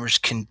baby boomers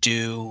can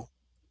do,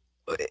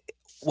 uh,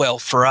 well,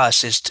 for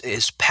us,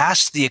 is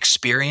pass the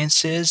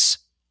experiences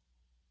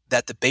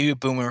that the baby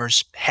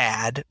boomers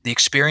had, the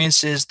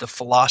experiences, the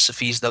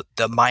philosophies, the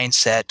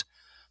mindset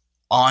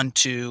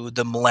onto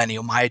the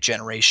millennial, my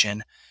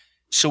generation,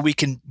 so we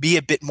can be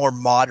a bit more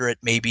moderate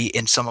maybe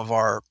in some of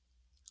our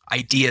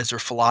ideas or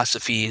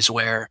philosophies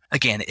where,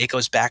 again, it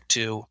goes back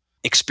to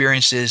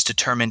experiences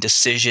determine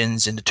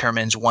decisions and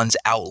determines one's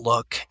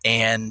outlook.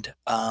 And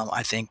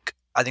I think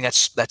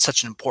that's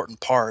such an important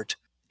part.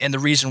 And the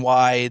reason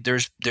why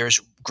there's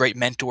great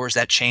mentors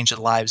that change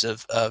the lives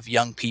of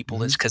young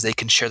people is because they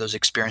can share those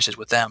experiences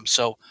with them.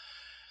 So,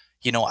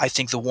 I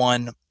think the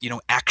one,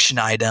 action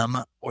item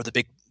or the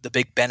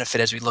big benefit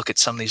as we look at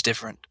some of these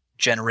different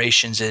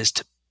generations is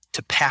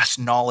to pass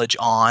knowledge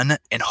on,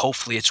 and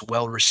hopefully it's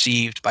well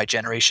received by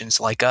generations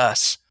like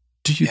us.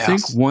 Do you Yeah.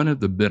 think one of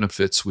the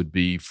benefits would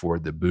be for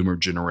the boomer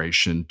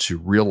generation to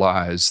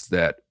realize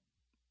that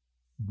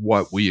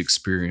what we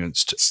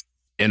experienced,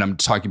 and I'm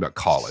talking about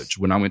college.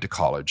 When I went to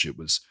college, it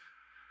was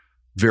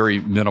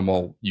very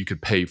minimal. You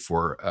could pay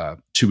for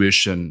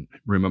tuition,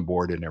 room and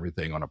board, and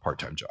everything on a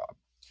part-time job.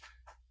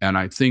 And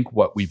I think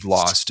what we've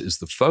lost is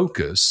the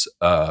focus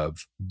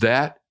of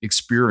that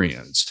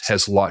experience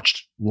has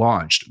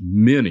launched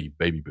many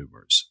baby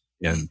boomers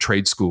in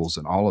trade schools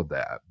and all of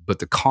that. But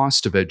the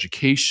cost of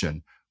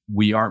education,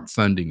 we aren't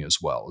funding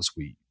as well as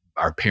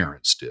our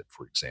parents did,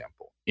 for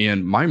example.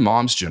 And my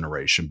mom's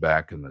generation,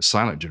 back in the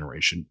silent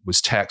generation,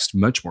 was taxed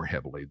much more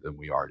heavily than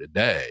we are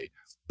today,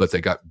 but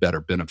they got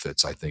better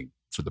benefits, I think,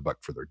 for the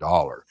buck for their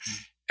dollar.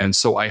 And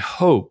so I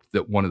hope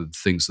that one of the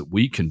things that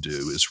we can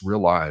do is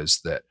realize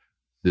that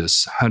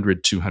this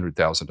 $100,000,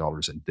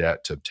 $200,000 in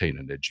debt to obtain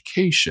an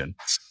education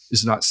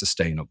is not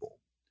sustainable.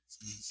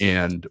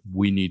 And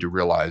we need to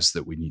realize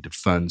that we need to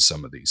fund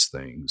some of these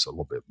things a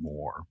little bit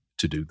more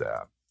to do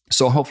that.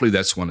 So hopefully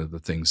that's one of the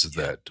things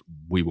that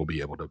we will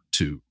be able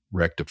to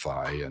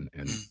rectify, and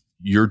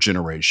your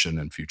generation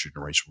and future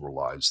generations will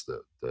realize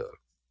the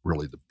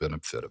really the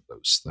benefit of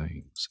those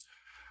things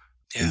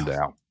in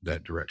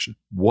that direction.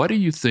 What do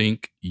you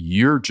think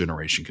your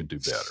generation can do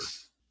better?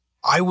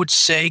 I would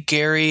say,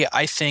 Gary,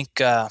 I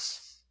think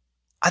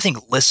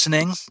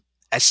listening,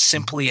 as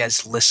simply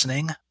as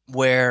listening,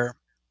 where,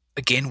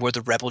 again, we're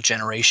the rebel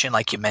generation,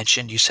 like you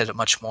mentioned. You said it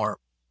much more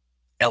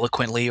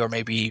eloquently, or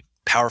maybe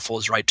powerful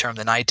is the right term,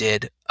 than I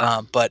did.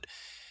 But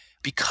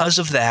because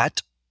of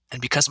that, and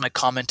because of my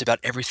comment about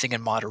everything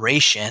in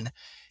moderation,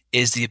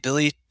 is the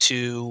ability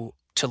to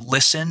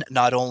listen,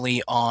 not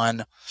only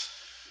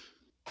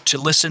to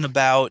listen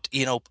about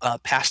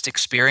past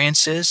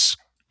experiences,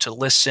 to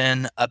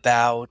listen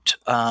about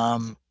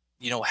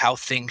how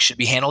things should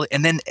be handled,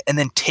 and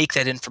then take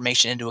that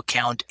information into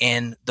account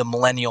in the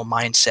millennial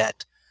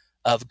mindset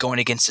of going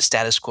against the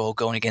status quo,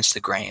 going against the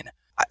grain.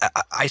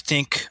 I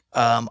think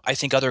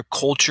other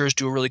cultures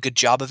do a really good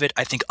job of it.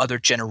 I think other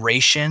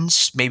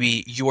generations,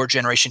 maybe your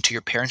generation to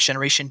your parents'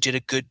 generation, did a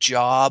good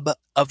job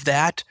of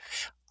that.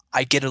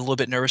 I get a little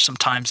bit nervous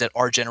sometimes that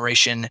our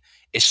generation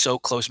is so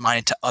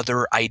close-minded to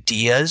other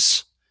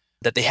ideas,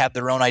 that they have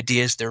their own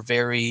ideas. They're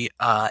very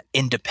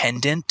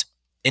independent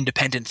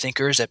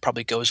thinkers. That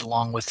probably goes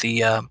along with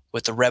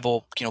the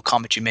rebel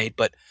comment you made.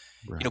 But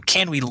Right.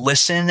 Can we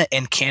listen,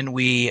 and can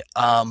we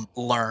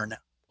learn?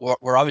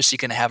 We're obviously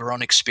going to have our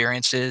own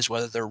experiences,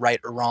 whether they're right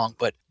or wrong.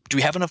 But do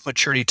we have enough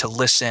maturity to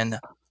listen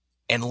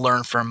and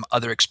learn from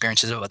other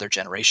experiences of other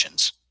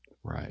generations?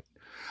 Right.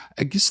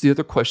 I guess the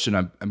other question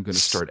I'm going to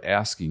start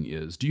asking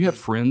is, do you have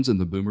friends in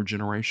the boomer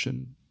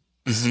generation?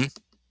 Mm-hmm. You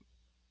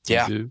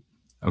Yeah. do?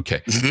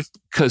 Okay. Mm-hmm.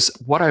 Because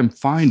what I'm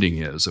finding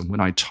is, and when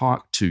I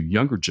talk to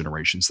younger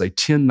generations, they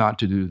tend not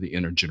to do the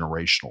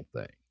intergenerational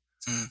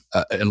thing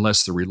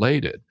unless they're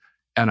related.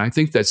 And I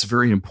think that's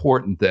very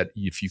important, that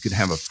if you can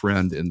have a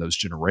friend in those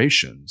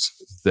generations,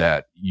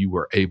 that you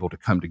are able to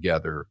come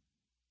together,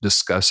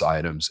 discuss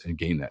items, and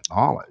gain that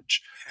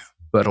knowledge.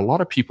 But a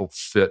lot of people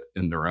fit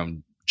in their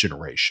own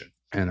generation.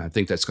 And I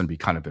think that's going to be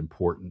kind of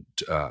important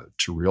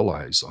to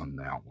realize on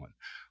that one.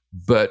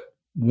 But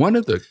one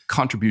of the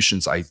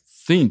contributions I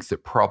think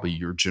that probably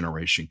your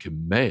generation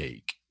can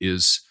make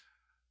is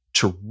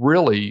to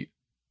really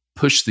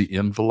push the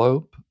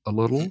envelope a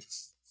little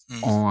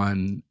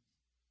on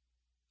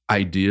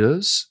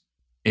ideas,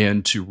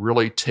 and to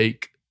really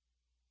take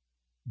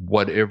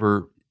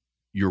whatever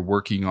you're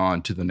working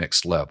on to the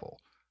next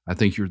level. I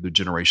think you're the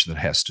generation that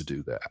has to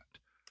do that.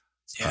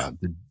 Yeah.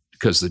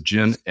 Because the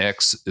Gen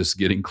X is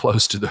getting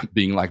close to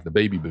being like the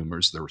baby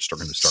boomers. They're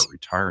starting to start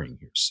retiring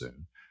here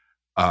soon.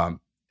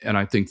 And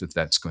I think that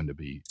that's going to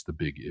be the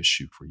big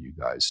issue for you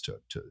guys to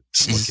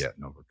look at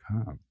and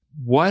overcome.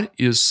 What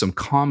is some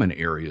common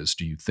areas,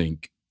 do you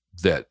think,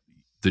 that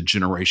the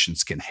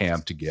generations can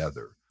have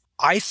together?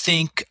 I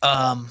think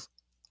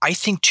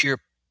to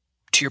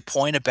your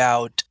point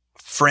about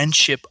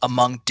friendship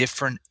among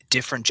different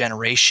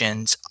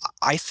generations,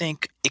 I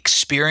think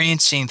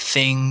experiencing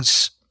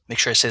things, make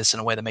sure I say this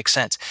in a way that makes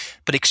sense,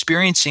 but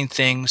experiencing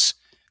things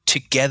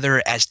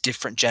together as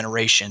different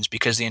generations,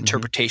 because the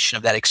interpretation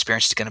of that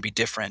experience is going to be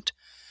different.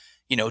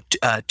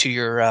 To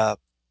your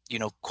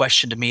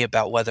question to me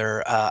about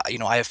whether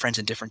I have friends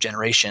in different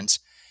generations.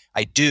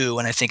 I do,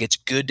 and I think it's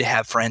good to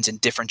have friends in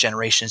different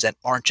generations that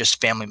aren't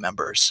just family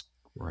members,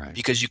 Right.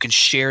 because you can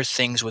share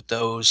things with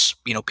those,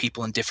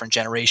 people in different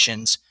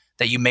generations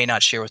that you may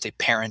not share with a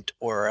parent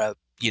or a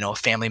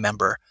family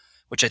member,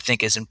 which I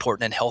think is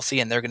important and healthy.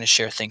 And they're going to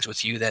share things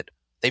with you that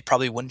they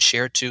probably wouldn't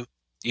share to,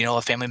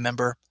 a family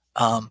member.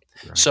 Right.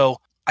 So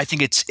I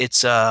think it's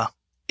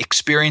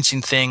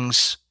experiencing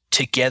things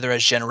together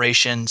as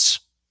generations,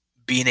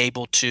 being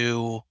able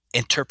to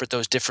interpret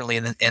those differently,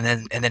 and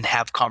then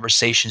have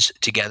conversations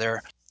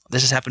together.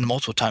 This has happened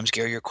multiple times,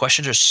 Gary. Your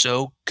questions are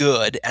so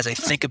good. As I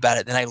think about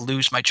it, then I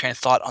lose my train of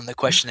thought on the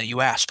question that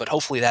you asked. But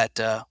hopefully that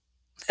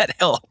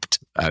helped.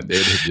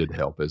 It did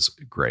help. It's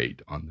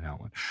great on that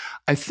one.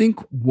 I think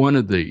one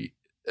of the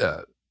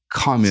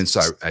comments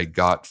I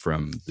got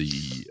from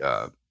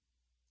the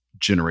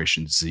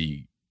Generation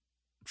Z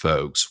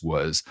folks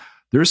was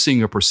they're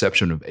seeing a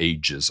perception of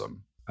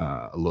ageism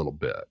a little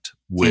bit,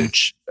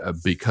 which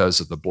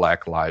because of the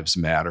Black Lives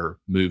Matter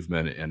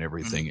movement and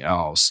everything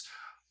else,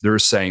 they're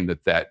saying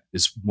that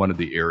is one of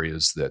the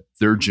areas that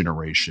their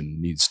generation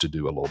needs to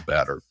do a little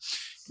better,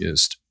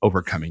 is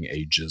overcoming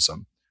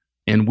ageism.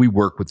 And we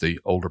work with the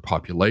older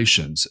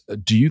populations.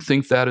 Do you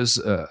think that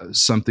is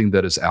something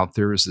that is out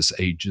there? Is this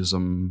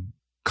ageism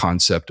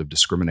concept of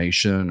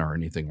discrimination or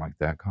anything like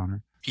that,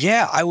 Connor?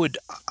 Yeah, I would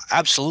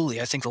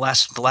absolutely. I think the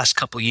last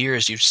couple of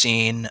years you've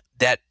seen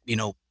that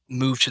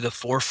move to the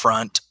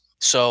forefront.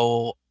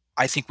 So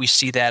I think we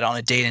see that on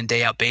a day in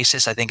day out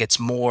basis. I think it's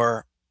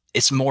more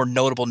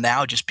notable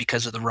now just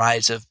because of the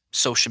rise of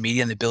social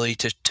media and the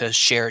ability to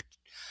share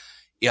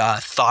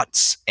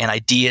thoughts and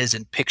ideas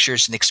and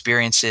pictures and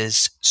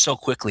experiences so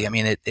quickly. I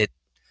mean, it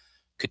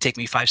could take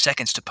me 5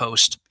 seconds to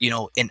post,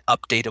 an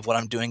update of what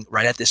I'm doing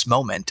right at this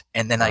moment,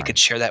 and then I could Right.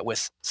 share that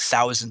with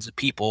thousands of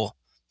people.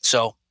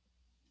 So,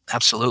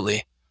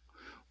 absolutely.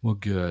 Well,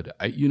 good.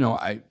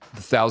 The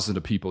thousand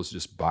of people is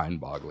just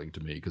mind-boggling to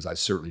me because I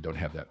certainly don't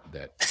have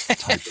that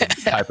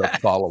type of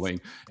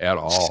following at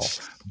all.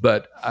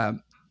 But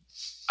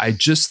I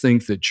just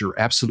think that you're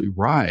absolutely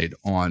right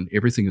on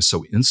everything is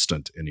so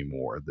instant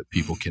anymore that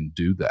people can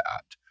do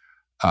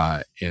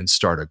that and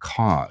start a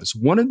cause.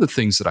 One of the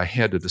things that I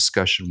had a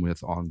discussion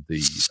with on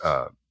the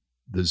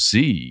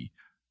Z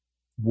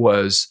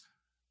was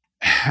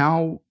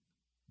how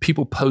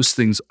people post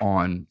things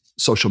on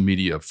social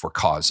media for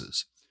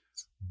causes,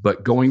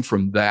 but going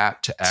from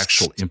that to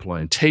actual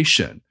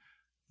implementation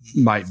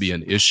might be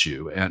an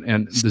issue.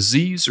 And the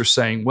Zs are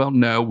saying, well,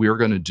 no, we're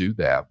going to do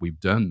that. We've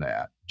done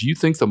that. Do you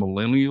think the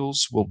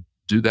millennials will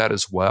do that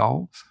as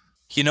well?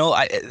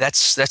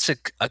 That's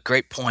a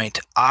great point.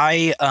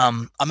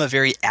 I'm a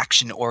very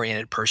action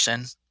oriented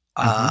person.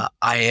 Mm-hmm.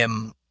 I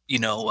am,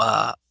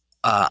 uh,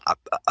 uh,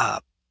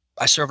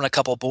 I serve on a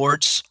couple of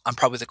boards. I'm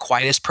probably the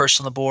quietest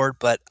person on the board,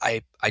 but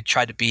I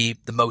try to be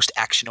the most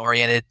action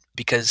oriented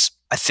because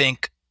I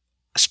think,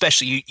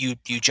 especially you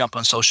jump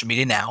on social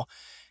media now,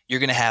 you're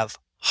going to have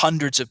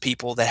hundreds of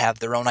people that have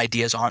their own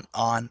ideas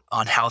on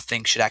how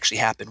things should actually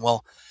happen.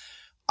 Well,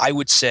 I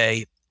would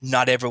say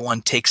not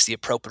everyone takes the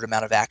appropriate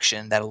amount of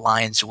action that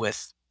aligns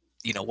with,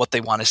 what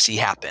they want to see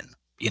happen.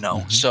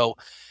 Mm-hmm. So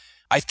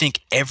I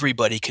think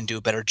everybody can do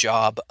a better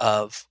job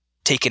of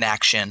taking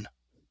action,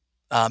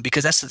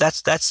 because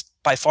that's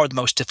by far the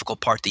most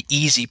difficult part. The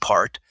easy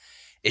part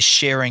is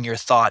sharing your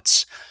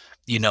thoughts,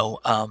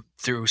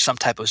 through some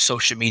type of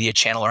social media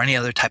channel or any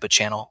other type of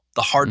channel.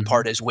 The hard Mm-hmm.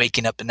 part is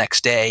waking up the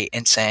next day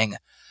and saying,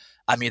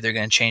 I'm either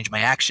going to change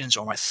my actions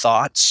or my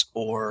thoughts,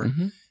 or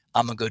Mm-hmm.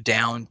 I'm going to go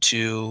down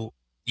to,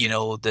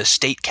 the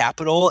state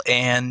capitol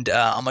and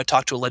I'm going to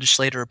talk to a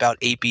legislator about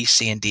A, B,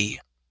 C, and D.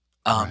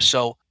 Right.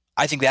 So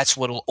I think that's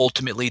what will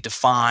ultimately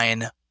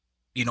define,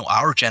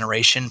 our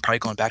generation, probably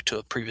going back to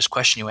a previous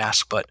question you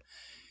asked. But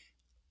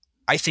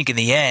I think in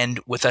the end,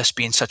 with us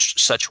being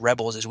such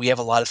rebels, is we have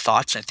a lot of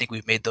thoughts. And I think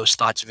we've made those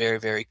thoughts very,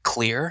 very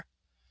clear.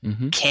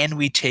 Mm-hmm. Can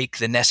we take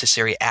the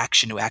necessary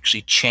action to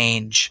actually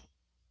change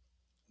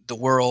the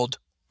world,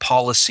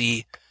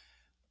 policy,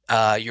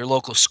 your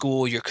local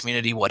school, your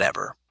community,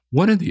 whatever?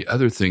 One of the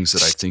other things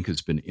that I think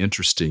has been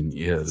interesting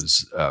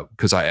is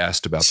because I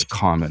asked about the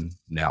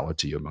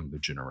commonality among the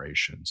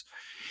generations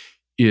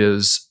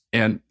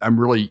and I'm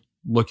really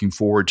looking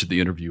forward to the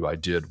interview I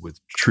did with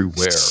True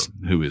Ware,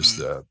 who is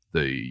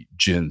the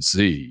Gen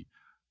Z,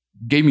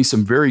 gave me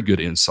some very good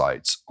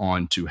insights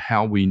onto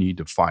how we need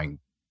to find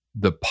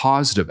the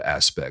positive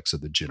aspects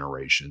of the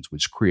generations,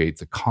 which create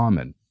the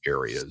common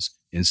areas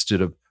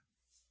instead of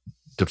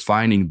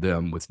defining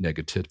them with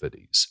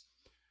negativities.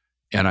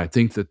 And I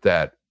think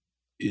that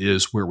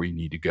is where we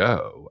need to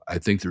go. I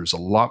think there's a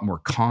lot more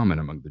common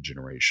among the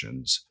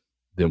generations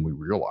than we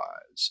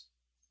realize,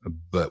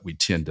 but we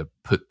tend to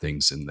put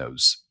things in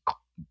those,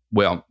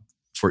 well,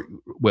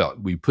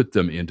 we put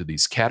them into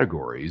these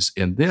categories,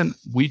 and then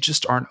we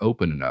just aren't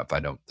open enough, I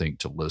don't think,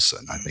 to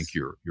listen. I think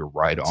you're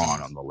right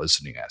on the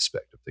listening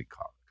aspect of things,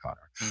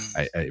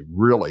 Connor. I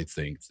really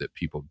think that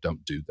people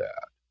don't do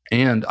that.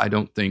 And I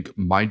don't think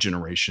my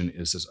generation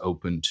is as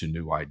open to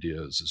new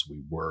ideas as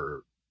we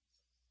were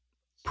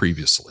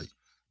previously.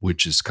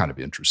 which is kind of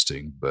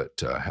interesting,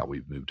 but how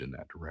we've moved in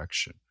that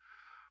direction.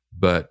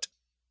 But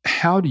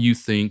how do you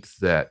think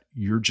that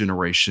your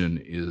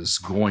generation is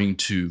going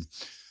to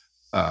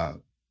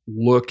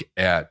look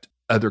at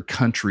other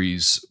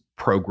countries'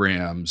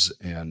 programs,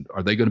 and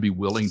are they going to be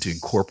willing to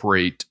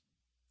incorporate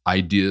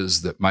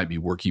ideas that might be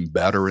working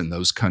better in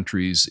those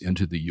countries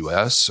into the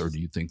U.S., or do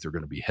you think they're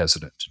going to be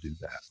hesitant to do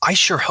that? I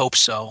sure hope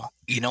so.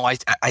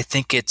 I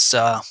think it's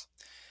I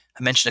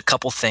mentioned a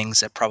couple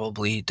things that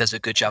probably does a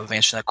good job of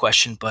answering that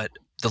question, but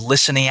the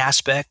listening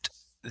aspect,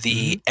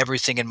 the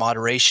everything in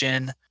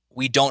moderation,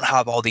 we don't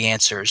have all the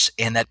answers,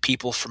 and that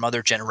people from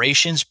other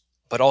generations,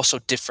 but also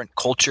different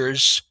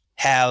cultures,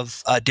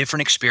 have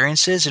different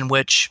experiences in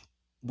which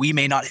we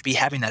may not be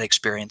having that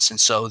experience. And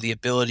so the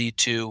ability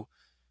to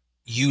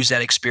use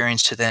that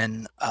experience to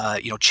then,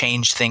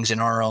 change things in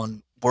our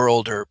own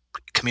world or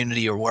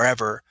community or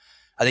wherever,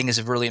 I think is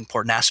a really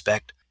important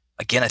aspect.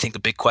 Again, I think the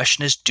big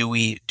question is, do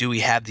we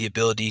have the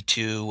ability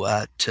to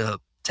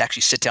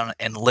actually sit down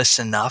and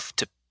listen enough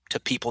to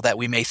people that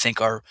we may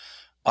think are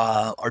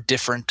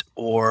different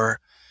or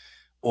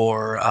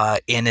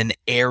in an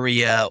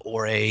area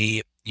or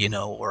a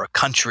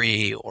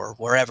country or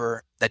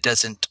wherever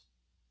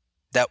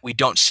that we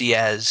don't see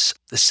as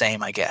the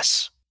same, I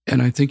guess.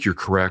 And I think you're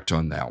correct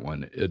on that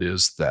one. It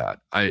is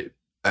that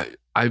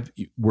I've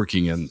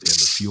working in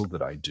the field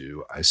that I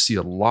do, I see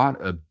a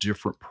lot of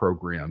different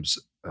programs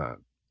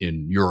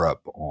in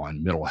Europe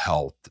on mental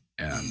health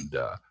and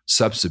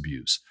substance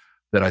abuse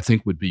that I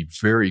think would be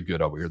very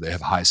good over here. They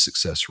have high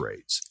success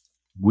rates.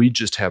 We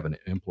just haven't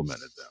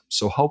implemented them.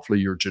 So hopefully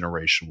your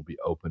generation will be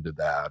open to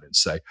that and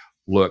say,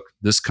 look,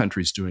 this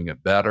country's doing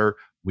it better.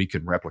 We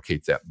can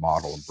replicate that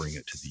model and bring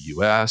it to the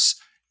U.S.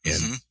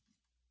 and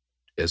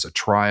as a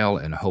trial,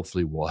 and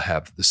hopefully we'll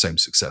have the same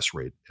success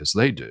rate as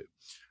they do.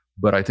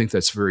 But I think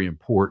that's very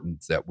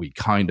important that we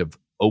kind of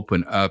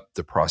open up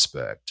the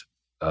prospect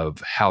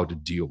of how to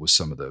deal with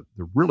some of the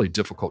really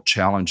difficult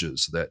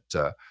challenges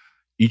that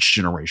each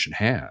generation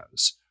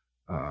has.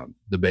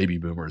 The baby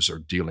boomers are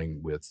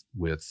dealing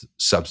with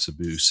substance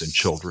abuse in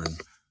children.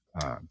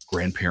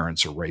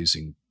 Grandparents are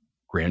raising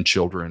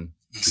grandchildren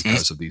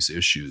because of these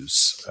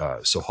issues.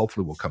 So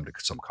hopefully we'll come to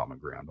some common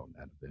ground on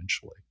that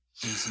eventually.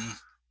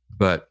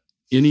 But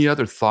any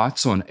other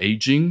thoughts on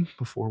aging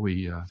before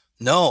we?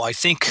 No, I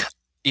think,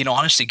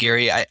 honestly,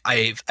 Gary,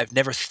 I've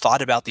never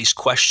thought about these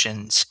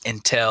questions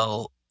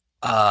until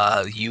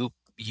you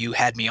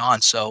had me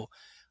on. So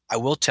I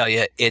will tell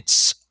you,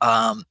 it's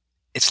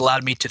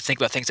allowed me to think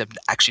about things I've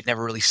actually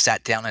never really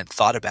sat down and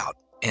thought about.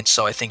 And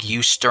so I think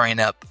you stirring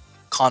up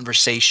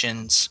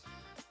conversations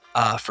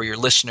for your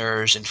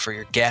listeners and for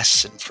your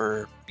guests and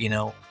for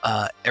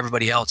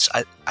everybody else,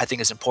 I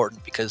think is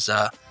important, because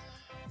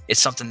it's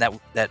something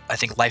that I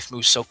think life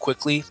moves so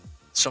quickly,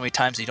 so many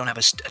times that you don't have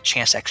a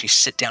chance to actually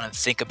sit down and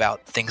think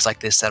about things like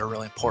this that are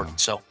really important.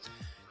 So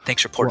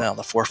thanks for putting it on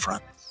the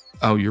forefront.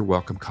 Oh, you're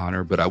welcome,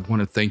 Connor. But I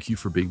want to thank you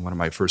for being one of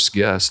my first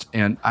guests.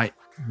 And I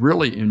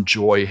really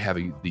enjoy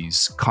having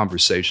these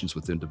conversations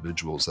with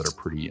individuals that are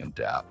pretty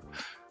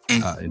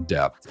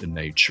in-depth in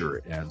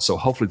nature. And so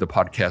hopefully the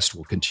podcast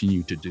will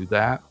continue to do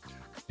that.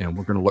 And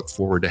we're going to look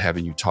forward to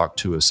having you talk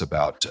to us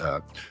about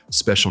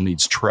special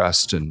needs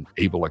trust and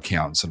ABLE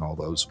accounts and all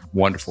those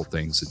wonderful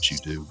things that you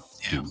do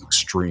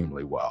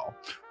extremely well.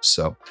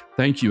 So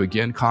thank you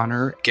again,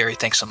 Connor. Gary,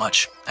 thanks so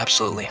much.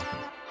 Absolutely.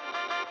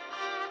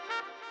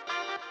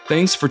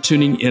 Thanks for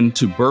tuning in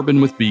to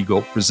Bourbon with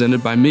Beagle,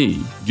 presented by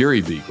me,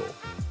 Gary Beagle.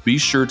 Be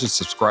sure to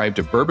subscribe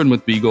to Bourbon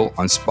with Beagle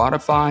on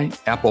Spotify,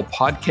 Apple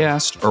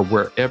Podcast, or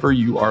wherever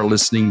you are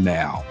listening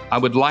now. I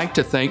would like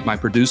to thank my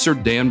producer,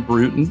 Dan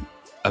Bruton,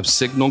 of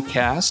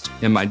Signalcast,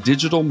 and my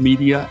digital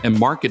media and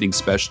marketing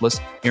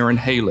specialist, Aaron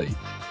Haley.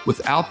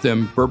 Without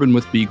them, Bourbon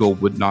with Beagle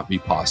would not be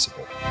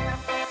possible.